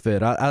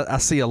 I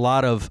see a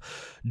lot of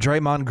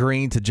Draymond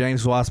Green to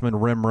James Wiseman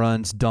rim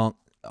runs, dunk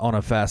on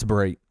a fast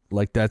break.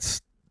 Like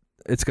that's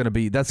going to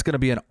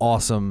be an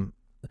awesome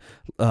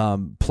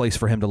place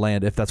for him to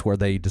land if that's where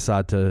they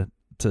decide to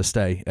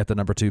stay at the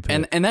number 2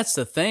 pick. And that's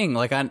the thing.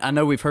 Like I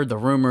know we've heard the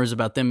rumors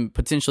about them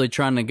potentially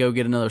trying to go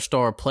get another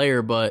star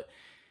player, but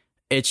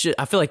I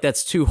feel like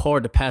that's too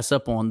hard to pass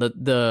up on.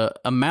 The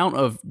amount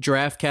of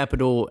draft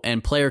capital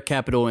and player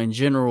capital in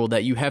general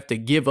that you have to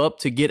give up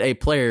to get a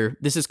player.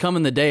 This is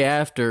coming the day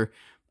after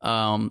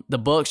the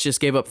Bucks just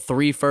gave up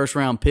 3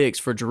 first-round picks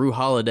for Jrue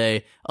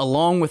Holiday,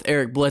 along with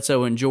Eric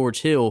Bledsoe and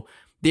George Hill.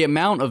 The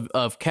amount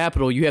of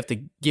capital you have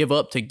to give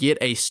up to get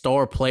a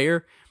star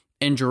player,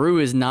 and Jrue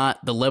is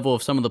not the level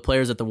of some of the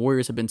players that the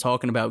Warriors have been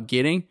talking about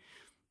getting.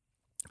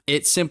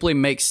 It simply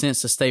makes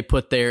sense to stay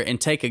put there and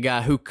take a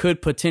guy who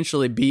could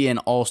potentially be an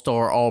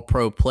all-star,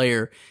 all-pro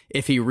player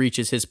if he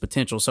reaches his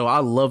potential. So I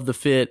love the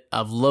fit.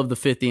 I've loved the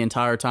fit the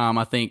entire time.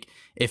 I think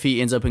if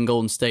he ends up in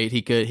Golden State,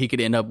 he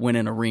could end up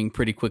winning a ring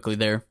pretty quickly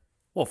there.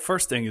 Well,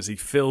 first thing is he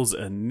fills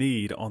a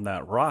need on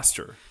that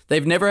roster.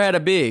 They've never had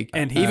a big,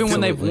 and even when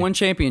they've won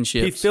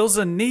championships. He fills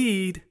a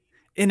need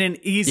in an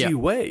easy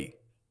way.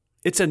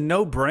 it's a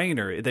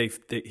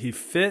no-brainer. He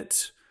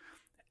fits,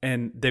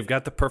 and they've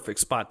got the perfect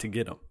spot to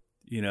get him.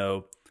 You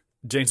know,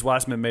 James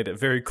Wiseman made it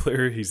very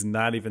clear he's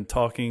not even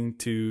talking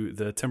to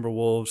the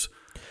Timberwolves.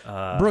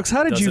 Brooks,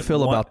 how did you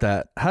feel about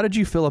that? How did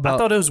you feel about? I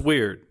thought it was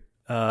weird.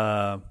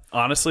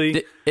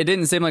 Honestly, it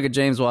didn't seem like a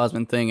James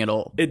Wiseman thing at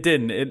all. It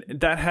didn't.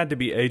 That had to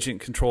be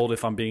agent controlled,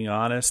 if I'm being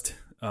honest.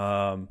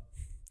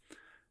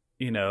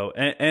 You know,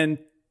 and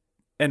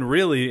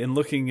really, in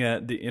looking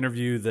at the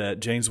interview that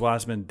James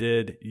Wiseman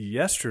did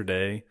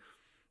yesterday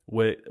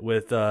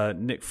with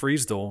Nick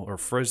Friedel,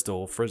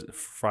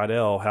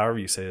 however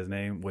you say his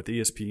name, with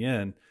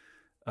ESPN,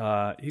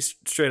 he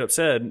straight up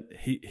said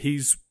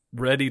he's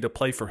ready to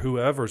play for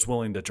whoever's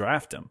willing to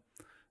draft him.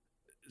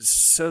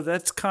 So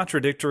that's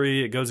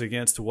contradictory. It goes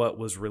against what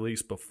was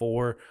released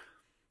before.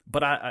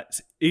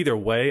 But either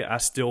way, I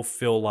still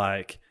feel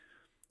like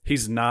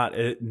he's not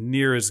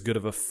near as good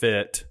of a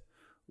fit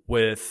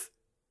with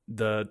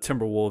the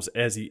Timberwolves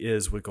as he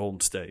is with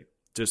Golden State.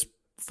 Just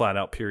flat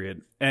out,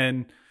 period.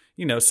 And,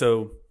 you know,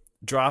 so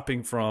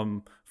dropping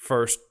from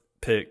first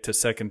pick to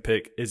second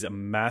pick is a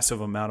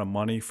massive amount of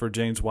money for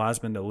James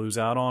Wiseman to lose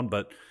out on.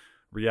 But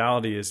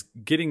reality is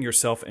getting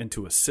yourself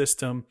into a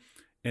system,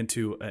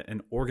 into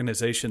an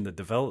organization that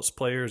develops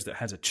players, that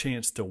has a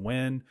chance to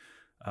win,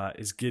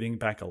 is getting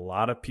back a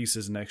lot of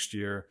pieces next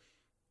year.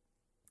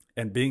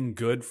 And being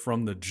good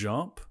from the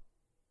jump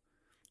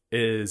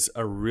is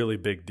a really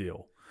big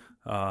deal.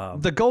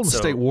 The Golden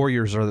State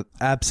Warriors are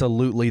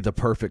absolutely the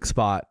perfect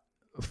spot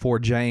for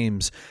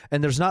James.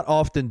 And there's not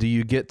often do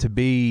you get to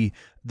be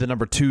the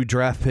number 2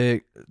 draft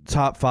pick,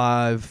 top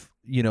 5,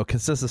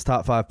 consensus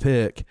top 5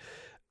 pick,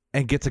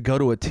 and get to go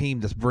to a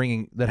team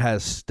that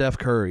has Steph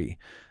Curry,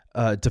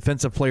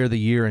 Defensive Player of the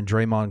Year, and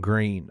Draymond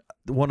Green,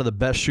 one of the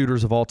best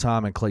shooters of all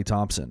time, and Klay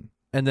Thompson,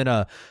 and then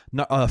a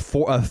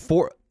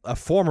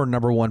former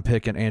number 1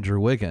 pick in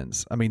Andrew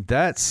Wiggins. I mean,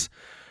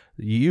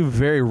 you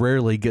very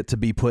rarely get to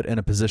be put in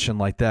a position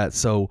like that.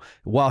 So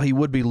while he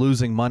would be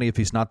losing money if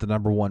he's not the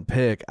number 1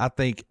 pick, I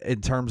think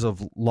in terms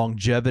of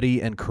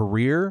longevity and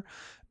career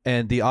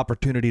and the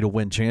opportunity to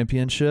win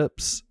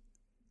championships,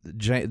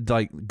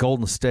 like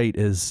Golden State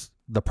is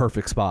the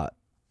perfect spot.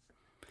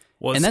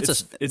 Well, and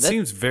it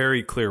seems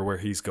very clear where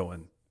he's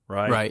going,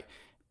 right?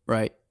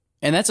 Right.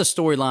 And that's a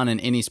storyline in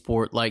any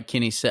sport, like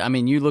Kenny said. I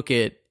mean, you look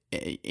at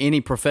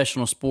any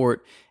professional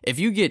sport, if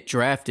you get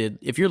drafted,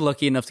 if you're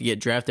lucky enough to get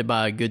drafted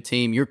by a good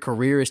team, your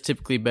career is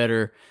typically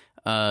better.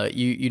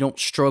 You don't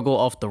struggle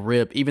off the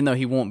rip. Even though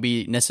he won't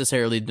be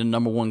necessarily the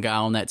number 1 guy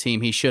on that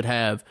team, he should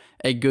have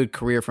a good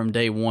career from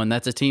day one.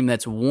 That's a team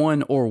that's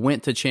won or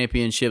went to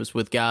championships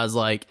with guys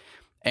like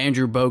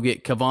Andrew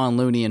Bogut, Kevon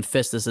Looney, and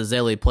Festus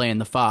Ezeli playing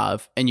the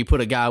 5, and you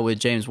put a guy with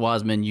James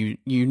Wiseman,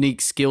 unique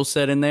skill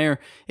set in there.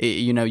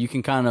 You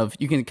can kind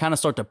of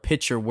start to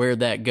picture where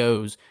that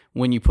goes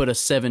when you put a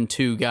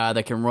 7'2" guy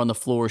that can run the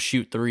floor,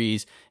 shoot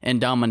threes,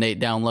 and dominate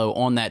down low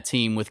on that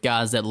team with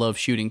guys that love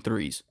shooting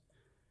threes.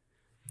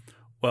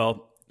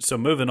 Well, so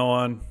moving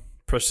on,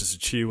 Precious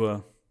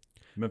Achiuwa,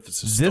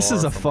 Memphis. This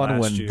is a fun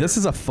one. This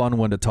is a fun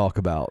one to talk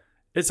about.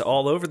 It's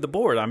all over the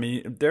board. I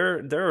mean,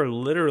 there are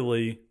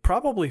literally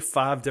probably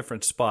 5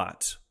 different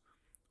spots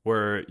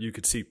where you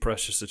could see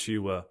Precious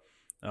Achiuwa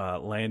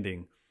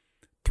landing.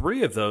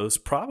 3 of those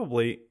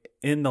probably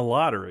in the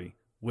lottery,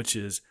 which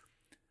is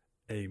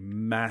a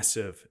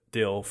massive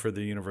deal for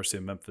the University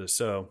of Memphis.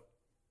 So,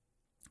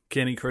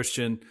 Kenny,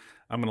 Christian,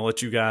 I'm going to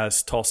let you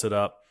guys toss it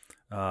up.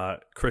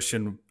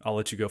 Christian, I'll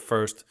let you go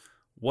first.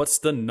 What's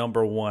the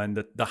number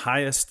 1, the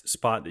highest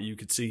spot that you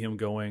could see him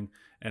going,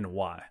 and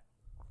why?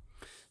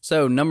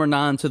 So number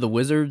 9 to the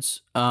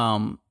Wizards.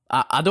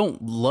 I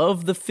don't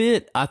love the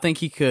fit. I think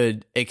he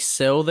could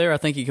excel there. I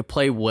think he could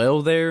play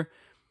well there,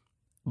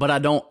 but I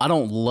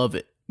don't love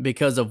it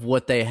because of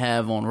what they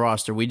have on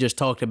roster. We just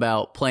talked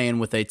about playing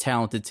with a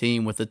talented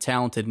team, with a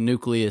talented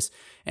nucleus,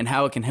 and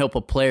how it can help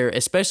a player,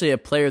 especially a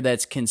player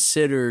that's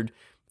considered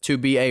to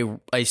be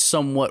a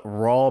somewhat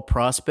raw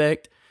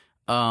prospect.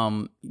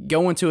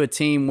 Going to a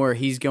team where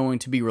he's going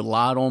to be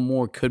relied on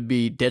more could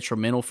be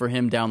detrimental for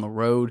him down the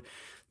road.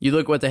 You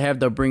look what they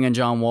have. They'll bring in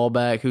John Wall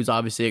back, who's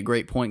obviously a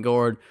great point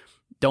guard.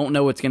 Don't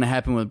know what's going to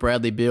happen with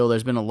Bradley Beal.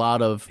 There's been a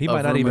lot of he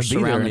might not even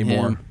be there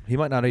anymore. He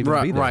might not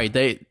even be there. Right.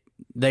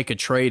 They could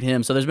trade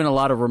him. So there's been a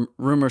lot of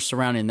rumors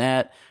surrounding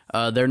that.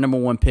 Their number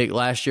 1 pick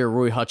last year,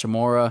 Rui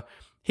Hachimura,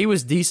 he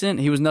was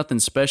decent. He was nothing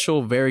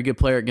special. Very good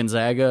player at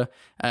Gonzaga.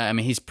 I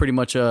mean, he's pretty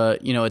much a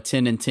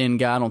 10-10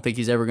 guy. I don't think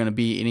he's ever going to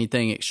be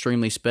anything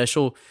extremely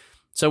special.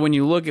 So when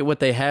you look at what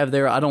they have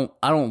there, I don't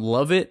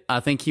love it. I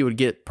think he would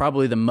get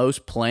probably the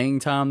most playing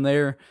time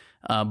there,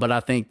 but I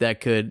think that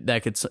could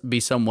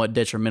be somewhat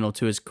detrimental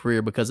to his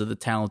career because of the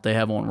talent they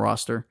have on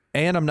roster.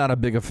 And I'm not a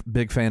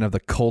big fan of the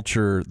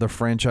culture, the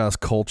franchise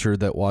culture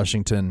that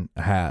Washington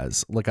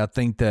has. Like, I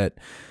think that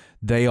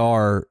they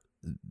are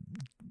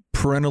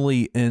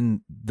perennially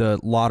in the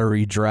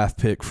lottery draft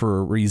pick for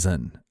a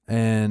reason.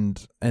 And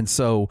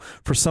so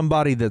for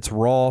somebody that's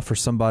raw, for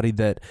somebody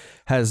that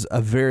has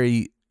a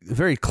very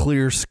very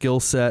clear skill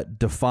set,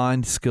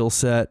 defined skill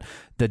set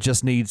that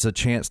just needs a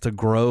chance to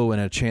grow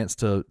and a chance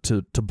to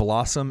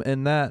blossom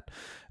in that.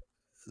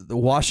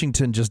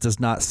 Washington just does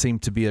not seem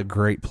to be a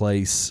great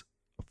place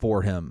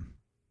for him.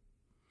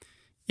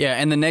 Yeah,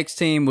 and the next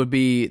team would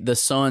be the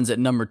Suns at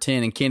number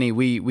 10. And Kenny,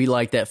 we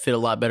like that fit a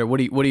lot better. What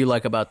do you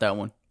like about that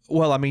one?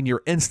 Well, I mean,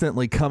 you're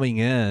instantly coming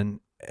in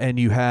and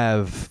you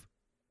have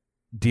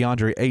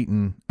DeAndre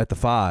Ayton at the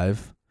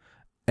 5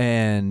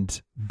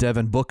 and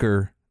Devin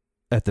Booker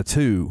at the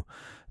 2.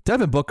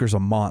 Devin Booker's a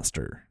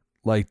monster.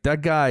 Like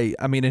that guy,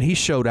 I mean, and he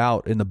showed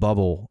out in the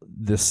bubble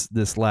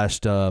this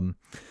last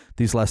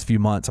these last few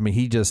months. I mean,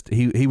 he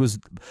was,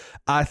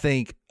 I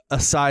think,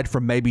 aside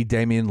from maybe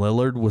Damian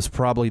Lillard, was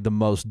probably the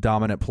most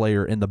dominant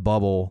player in the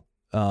bubble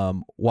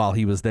while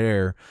he was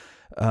there.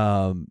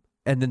 And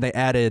then they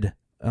added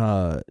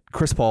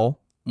Chris Paul,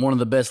 one of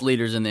the best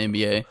leaders in the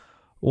NBA,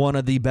 one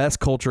of the best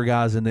culture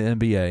guys in the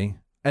NBA.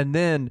 And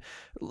then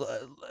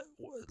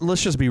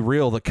let's just be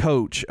real, the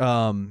coach,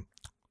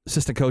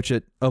 assistant coach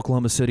at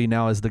Oklahoma City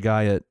now is the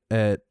guy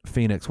at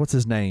Phoenix. What's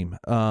his name?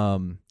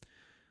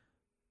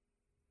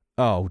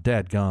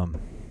 Dadgum.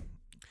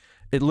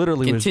 It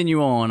literally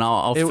continue on.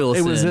 I'll fill us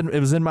in. It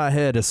was in my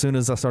head as soon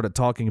as I started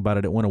talking about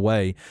it. It went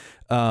away.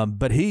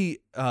 But he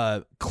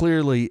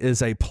clearly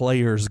is a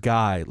player's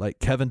guy. Like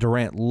Kevin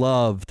Durant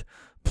loved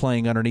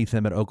playing underneath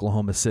him at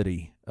Oklahoma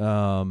City.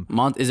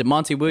 Is it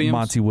Monty Williams?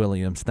 Monty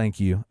Williams. Thank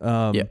you.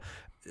 Yeah.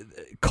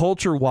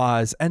 Culture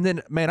wise, and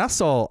then man, I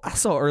saw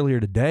earlier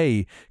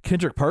today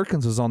Kendrick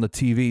Perkins was on the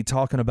TV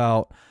talking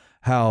about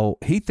how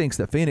he thinks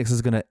that Phoenix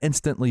is going to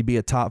instantly be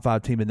a top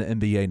 5 team in the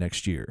NBA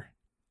next year.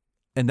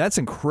 And that's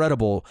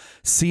incredible,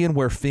 seeing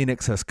where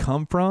Phoenix has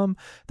come from.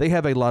 They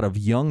have a lot of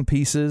young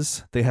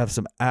pieces. They have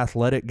some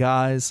athletic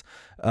guys.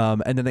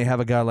 And then they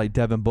have a guy like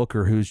Devin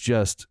Booker who's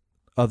just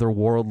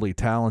otherworldly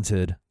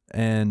talented,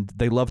 and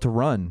they love to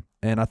run.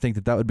 And I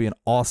think that would be an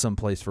awesome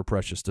place for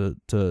Precious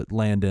to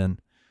land in.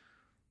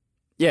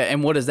 Yeah,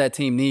 and what does that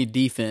team need?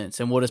 Defense.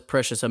 And what does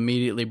Precious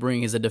immediately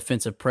bring is a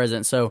defensive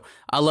presence. So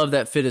I love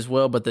that fit as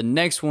well. But the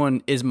next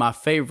one is my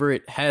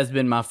favorite, has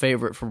been my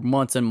favorite for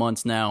months and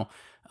months now,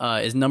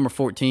 is number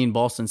 14,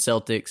 Boston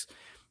Celtics.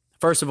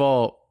 First of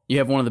all, you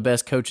have one of the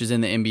best coaches in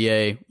the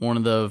NBA, one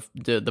of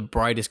the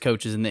brightest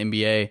coaches in the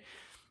NBA.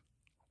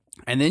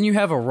 And then you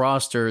have a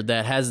roster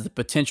that has the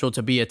potential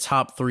to be a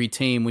top 3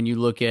 team when you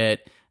look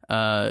at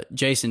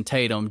Jason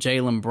Tatum,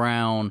 Jaylen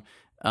Brown,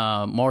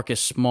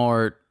 Marcus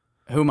Smart.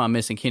 Who am I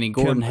missing? Kenny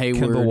Gordon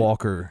Hayward,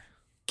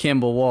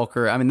 Kemba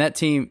Walker. I mean, that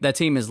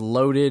team is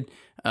loaded.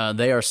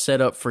 They are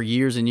set up for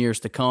years and years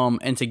to come.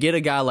 And to get a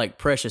guy like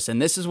Precious, and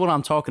this is what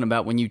I'm talking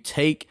about, when you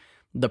take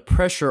the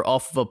pressure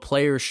off of a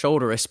player's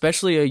shoulder,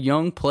 especially a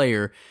young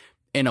player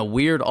in a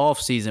weird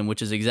offseason,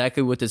 which is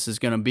exactly what this is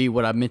going to be,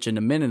 what I mentioned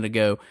a minute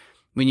ago.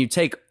 When you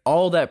take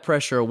all that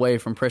pressure away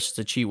from Precious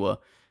Achiuwa,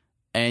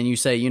 and you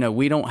say,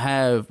 we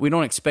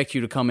don't expect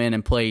you to come in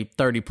and play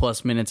 30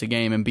 plus minutes a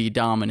game and be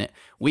dominant.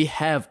 We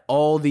have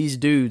all these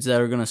dudes that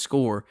are going to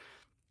score.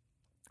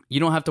 You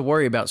don't have to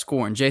worry about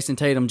scoring. Jason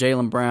Tatum,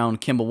 Jaylen Brown,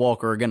 Kemba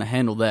Walker are going to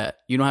handle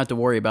that. You don't have to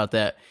worry about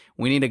that.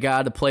 We need a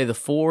guy to play the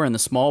 4 and the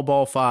small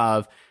ball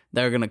 5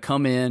 that are going to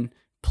come in,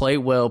 play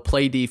well,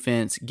 play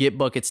defense, get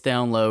buckets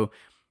down low.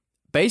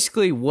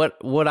 Basically,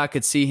 what I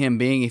could see him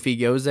being if he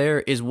goes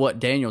there is what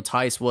Daniel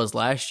Tice was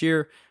last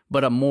year,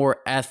 but a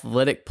more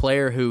athletic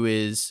player who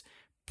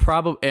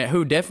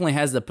definitely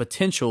has the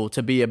potential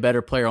to be a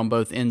better player on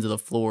both ends of the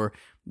floor.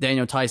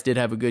 Daniel Tice did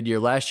have a good year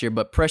last year,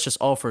 but Precious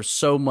offers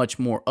so much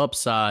more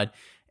upside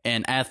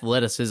and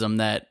athleticism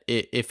that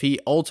if he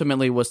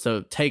ultimately was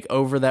to take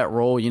over that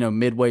role,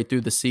 midway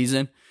through the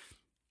season,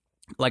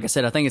 like I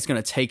said, I think it's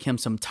going to take him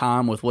some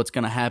time with what's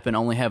going to happen,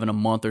 only having a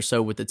month or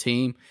so with the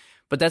team.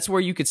 But that's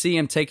where you could see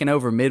him taking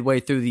over midway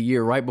through the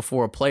year, right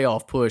before a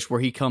playoff push,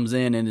 where he comes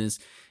in and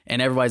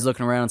everybody's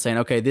looking around and saying,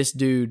 okay, this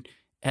dude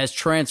has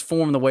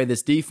transformed the way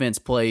this defense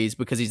plays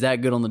because he's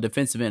that good on the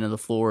defensive end of the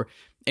floor.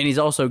 And he's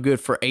also good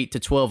for 8 to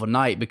 12 a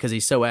night because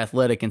he's so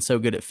athletic and so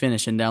good at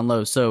finishing down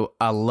low. So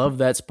I love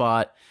that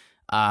spot.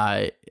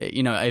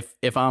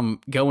 If I'm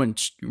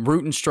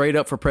rooting straight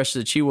up for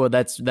Precious Achiuwa,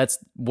 that's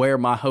where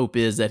my hope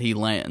is that he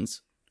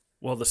lands.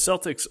 Well, the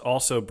Celtics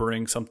also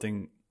bring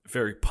something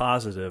very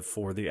positive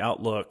for the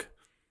outlook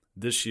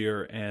this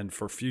year and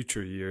for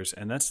future years,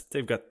 and that's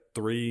they've got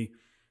 3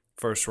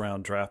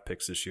 first-round draft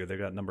picks this year. They've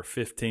got number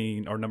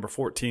 15 or number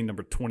 14,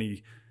 number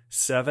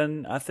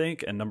 27, I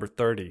think, and number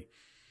 30.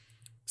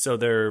 So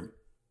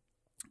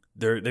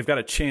they've got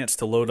a chance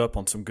to load up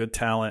on some good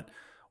talent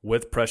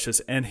with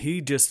Precious, and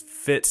he just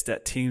fits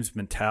that team's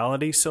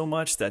mentality so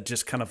much that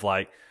just kind of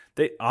like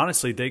they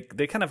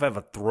kind of have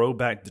a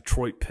throwback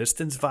Detroit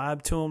Pistons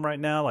vibe to him right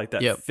now, like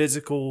that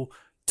physical,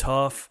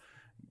 tough,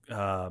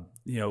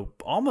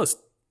 almost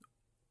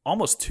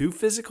too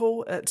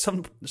physical at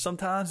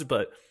sometimes,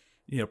 but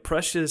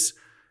Precious,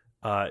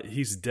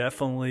 he's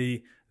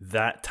definitely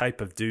that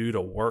type of dude, a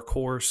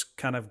workhorse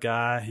kind of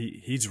guy.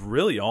 He's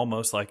really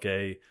almost like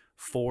a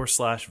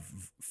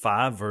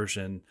 4/5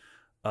 version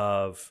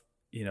of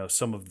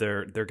some of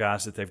their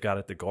guys that they've got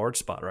at the guard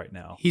spot right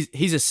now.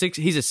 He's a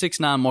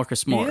 6'9" Marcus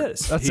Smart. He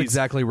is. That's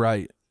exactly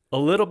right. A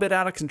little bit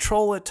out of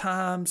control at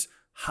times,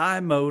 high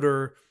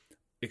motor,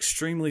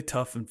 extremely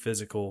tough and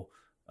physical.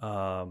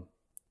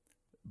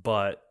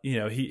 But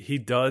he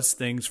does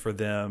things for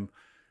them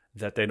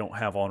that they don't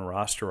have on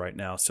roster right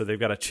now. So they've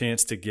got a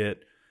chance to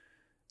get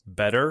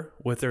better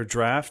with their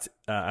draft.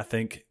 I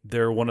think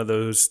they're one of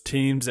those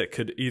teams that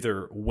could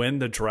either win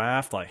the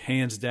draft, like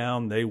hands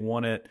down, they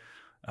won it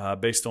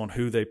based on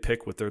who they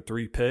pick with their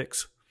 3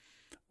 picks,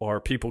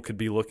 or people could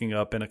be looking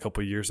up in a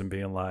couple of years and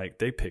being like,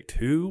 they picked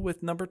who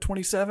with number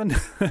 27?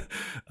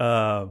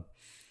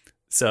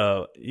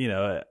 So,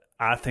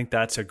 I think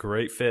that's a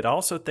great fit. I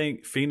also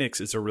think Phoenix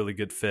is a really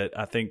good fit.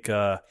 I think,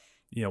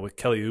 with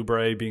Kelly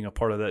Oubre being a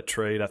part of that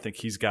trade, I think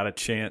he's got a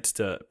chance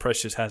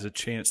Precious has a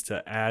chance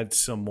to add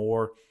some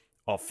more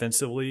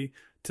offensively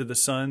to the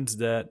Suns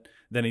than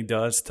he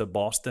does to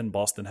Boston.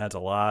 Boston has a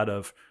lot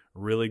of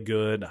really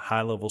good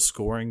high-level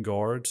scoring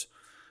guards.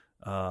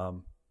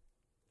 But,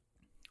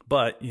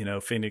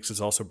 Phoenix is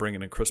also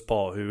bringing in Chris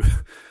Paul,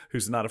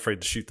 who's not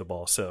afraid to shoot the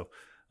ball. So,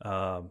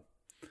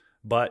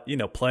 but,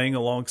 playing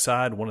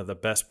alongside one of the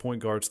best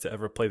point guards to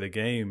ever play the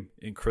game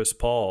in Chris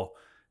Paul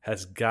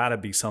has got to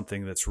be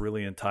something that's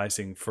really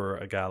enticing for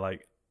a guy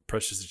like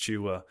Precious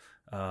Achiuwa.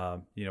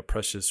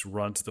 Precious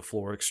runs the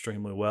floor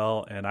extremely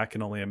well, and I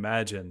can only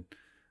imagine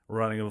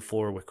running the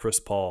floor with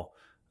Chris Paul.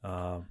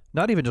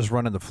 Not even just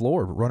running the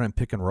floor, but running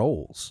pick and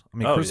rolls. I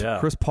mean,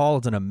 Chris Paul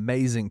is an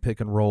amazing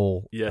pick and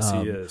roll. Yes,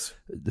 he is.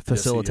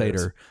 Facilitator.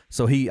 Yes, he is.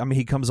 So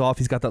he comes off.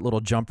 He's got that little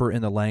jumper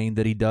in the lane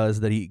that he does.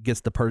 That he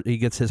gets he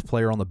gets his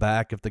player on the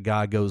back if the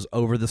guy goes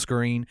over the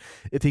screen.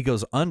 If he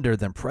goes under,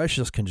 then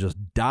Precious can just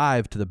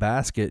dive to the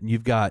basket, and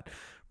you've got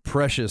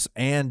Precious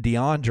and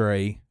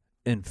DeAndre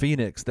in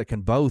Phoenix that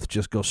can both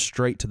just go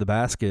straight to the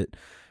basket.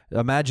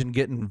 Imagine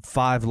getting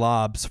 5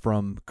 lobs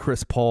from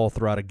Chris Paul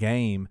throughout a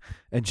game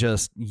and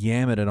just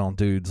yamming it on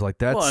dudes like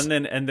that. Well,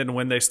 and then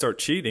when they start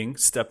cheating,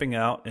 stepping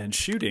out and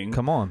shooting.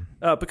 Come on.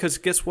 Because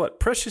guess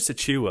what? Precious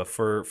Achiuwa,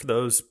 for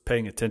those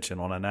paying attention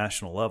on a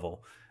national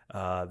level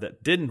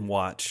that didn't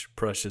watch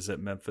Precious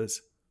at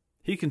Memphis,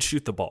 he can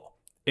shoot the ball.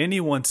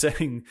 Anyone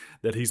saying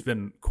that he's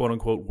been,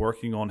 quote-unquote,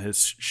 working on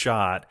his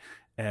shot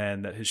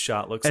and that his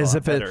shot looks a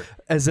lot better.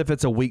 As if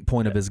it's a weak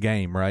point of his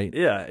game, right?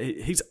 Yeah,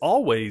 he's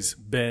always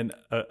been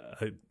a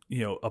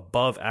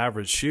above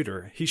average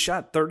shooter. He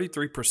shot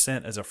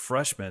 33% as a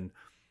freshman,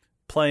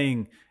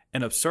 playing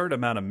an absurd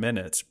amount of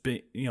minutes,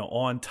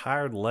 on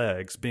tired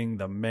legs, being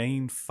the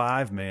main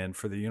 5-man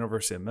for the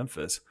University of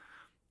Memphis.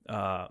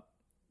 Now,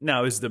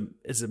 is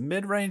the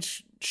mid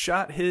range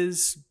shot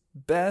his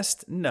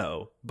best?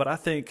 No, but I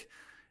think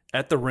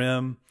at the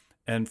rim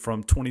and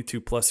from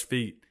 22 plus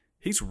feet,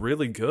 he's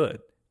really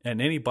good. And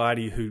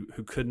anybody who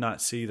could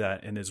not see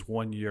that in his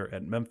 1 year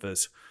at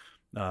Memphis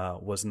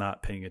was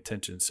not paying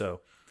attention.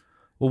 So,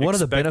 one of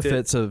the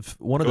benefits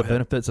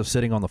of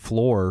sitting on the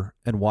floor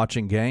and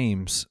watching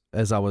games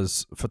as I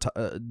was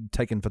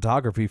taking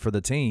photography for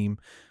the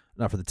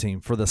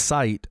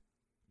site,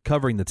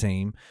 covering the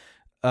team,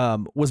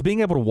 was being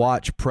able to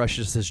watch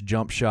Precious's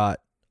jump shot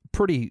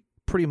pretty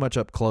much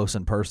up close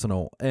and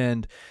personal.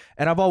 And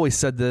I've always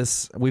said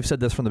this. We've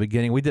said this from the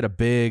beginning. We did a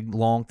big,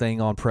 long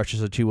thing on Precious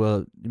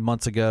Achiuwa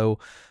months ago,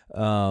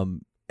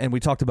 and we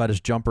talked about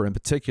his jumper in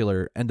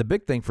particular. And the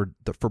big thing for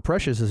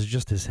Precious is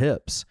just his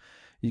hips.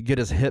 You get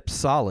his hips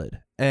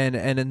solid. And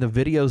in the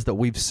videos that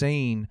we've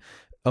seen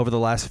over the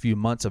last few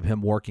months of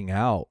him working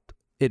out,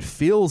 it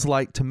feels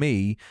like to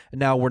me,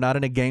 now we're not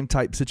in a game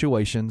type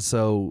situation,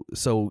 so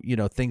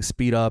things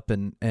speed up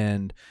and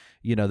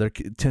there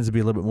tends to be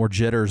a little bit more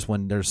jitters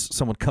when there's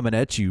someone coming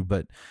at you.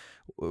 But,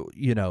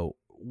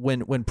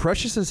 when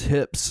Precious's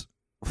hips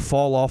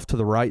fall off to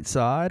the right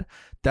side,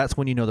 that's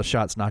when the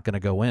shot's not going to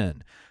go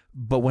in.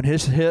 But when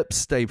his hips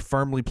stay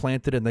firmly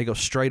planted and they go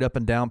straight up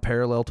and down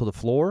parallel to the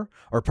floor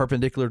or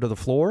perpendicular to the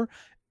floor,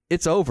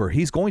 it's over.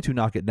 He's going to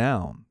knock it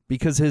down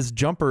because his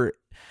jumper's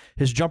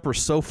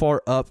so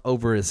far up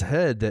over his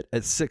head that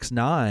at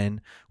 6'9",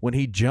 when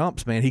he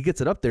jumps, man, he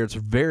gets it up there. It's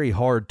very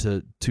hard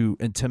to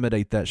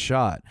intimidate that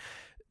shot.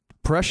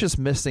 Precious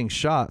missing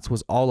shots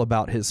was all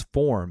about his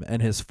form,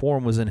 and his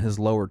form was in his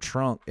lower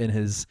trunk, in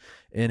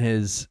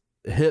his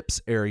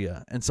hips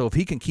area. And so if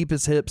he can keep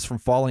his hips from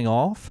falling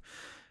off,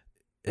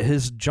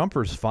 his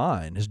jumper's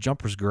fine. His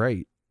jumper's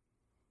great.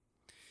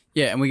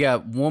 Yeah, and we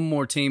got one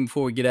more team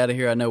before we get out of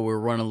here. I know we're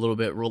running a little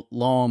bit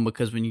long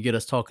because when you get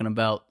us talking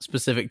about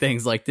specific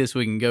things like this,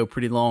 we can go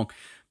pretty long.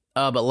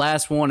 But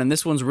last one, and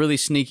this one's really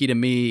sneaky to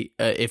me.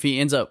 If he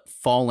ends up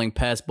falling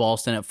past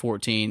Boston at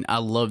 14, I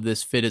love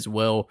this fit as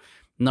well.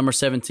 Number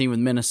 17 with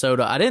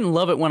Minnesota. I didn't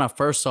love it when I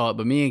first saw it,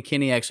 but me and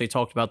Kenny actually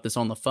talked about this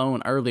on the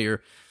phone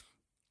earlier.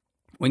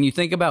 When you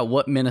think about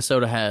what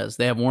Minnesota has,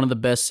 they have one of the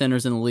best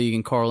centers in the league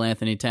in Karl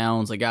Anthony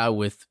Towns, a guy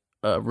with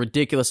a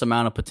ridiculous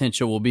amount of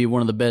potential, will be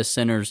one of the best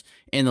centers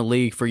in the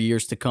league for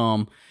years to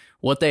come.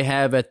 What they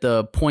have at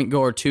the point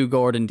guard, 2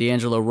 guard, and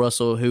D'Angelo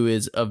Russell, who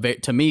is,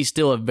 to me,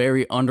 still a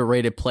very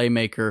underrated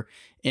playmaker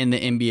in the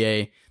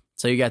NBA.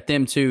 So you got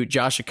them two.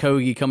 Josh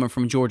Okogie coming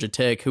from Georgia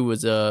Tech,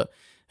 who's a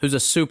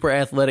super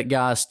athletic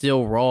guy,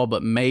 still raw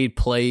but made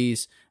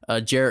plays.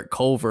 Jarrett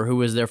Culver, who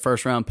was their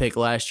first-round pick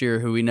last year,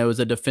 who we know is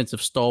a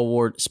defensive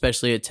stalwart,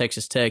 especially at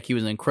Texas Tech. He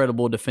was an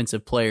incredible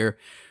defensive player.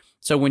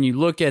 So when you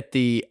look at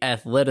the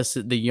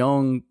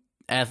young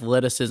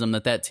athleticism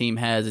that team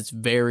has, it's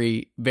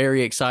very,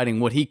 very exciting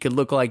what he could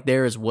look like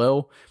there as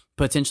well,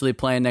 potentially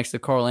playing next to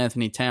Karl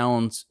Anthony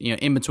Towns,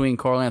 in between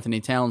Karl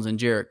Anthony Towns and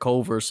Jarrett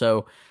Culver.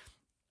 So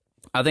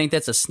I think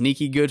that's a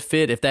sneaky good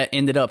fit if that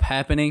ended up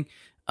happening.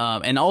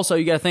 And also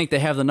you got to think they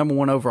have the number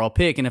 1 overall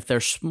pick, and if they're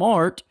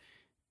smart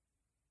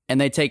and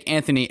they take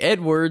Anthony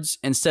Edwards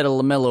instead of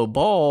LaMelo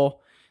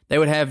Ball, they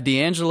would have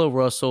D'Angelo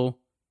Russell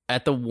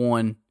at the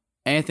 1,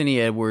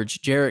 Anthony Edwards,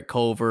 Jarrett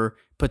Culver,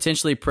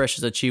 potentially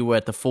Precious Achiuwa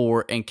at the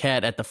 4, and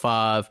Cat at the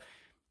 5.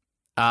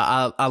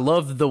 I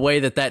love the way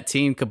that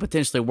team could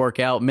potentially work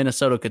out.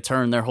 Minnesota could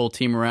turn their whole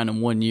team around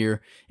in 1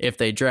 year if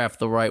they draft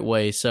the right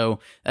way. So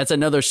that's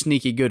another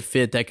sneaky good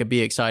fit that could be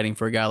exciting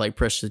for a guy like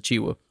Precious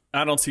Achiuwa.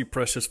 I don't see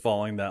Precious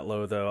falling that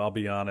low, though. I'll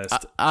be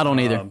honest. I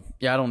don't either.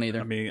 I don't either.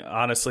 I mean,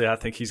 honestly, I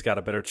think he's got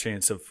a better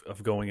chance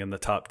of going in the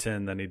top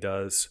 10 than he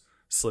does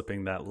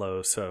slipping that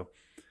low. So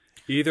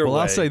either way.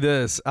 Well, I'll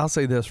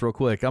say this real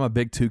quick. I'm a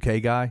big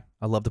 2K guy.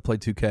 I love to play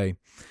 2K.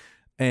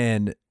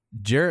 And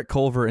Jarrett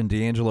Culver and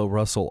D'Angelo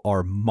Russell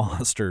are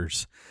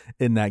monsters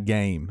in that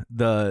game.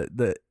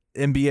 The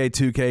NBA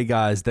 2K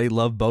guys, they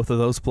love both of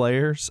those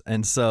players.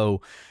 And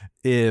so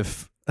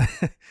if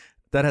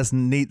that's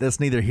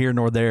neither here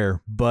nor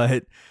there,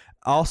 but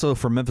also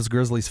for Memphis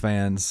Grizzlies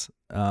fans,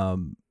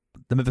 the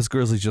Memphis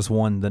Grizzlies just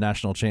won the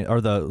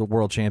the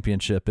world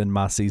championship in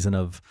my season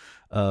of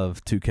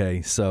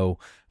 2K. So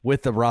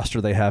with the roster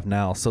they have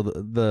now, so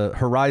the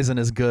horizon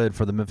is good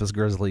for the Memphis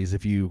Grizzlies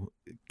if you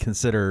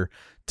consider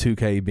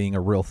 2K being a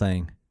real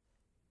thing.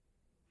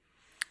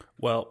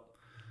 Well,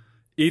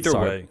 either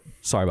way,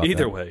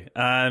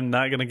 I'm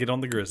not going to get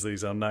on the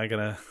Grizzlies. We're not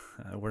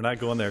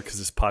going there because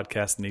this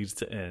podcast needs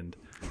to end.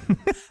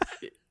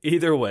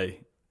 Either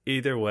way,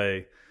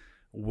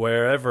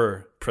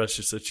 wherever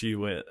Precious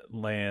Achiuwa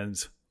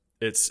lands,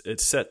 it's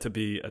set to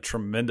be a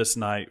tremendous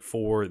night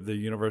for the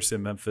University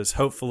of Memphis.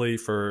 Hopefully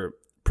for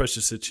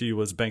Precious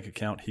Achiuwa's bank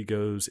account, he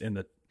goes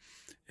in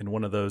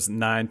one of those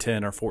 9,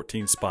 10, or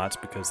 14 spots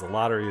because the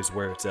lottery is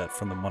where it's at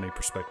from the money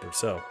perspective.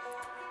 So,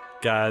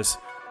 guys,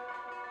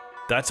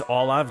 that's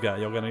all I've got.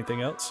 Y'all got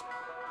anything else?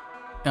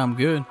 I'm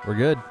good. We're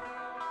good.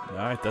 All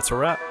right, that's a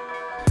wrap.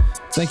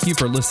 Thank you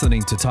for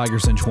listening to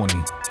Tigers in 20.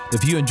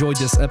 If you enjoyed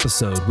this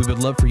episode, we would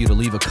love for you to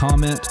leave a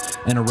comment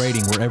and a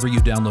rating wherever you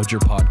download your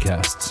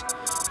podcasts.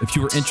 If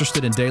you are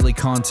interested in daily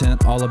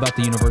content all about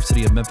the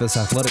University of Memphis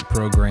athletic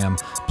program,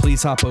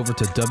 please hop over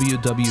to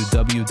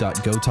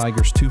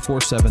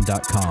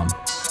www.gotigers247.com.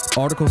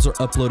 Articles are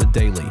uploaded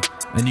daily,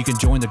 and you can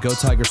join the Go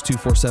Tigers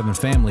 247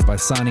 family by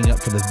signing up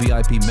for the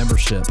VIP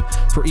membership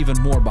for even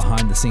more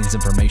behind-the-scenes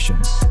information.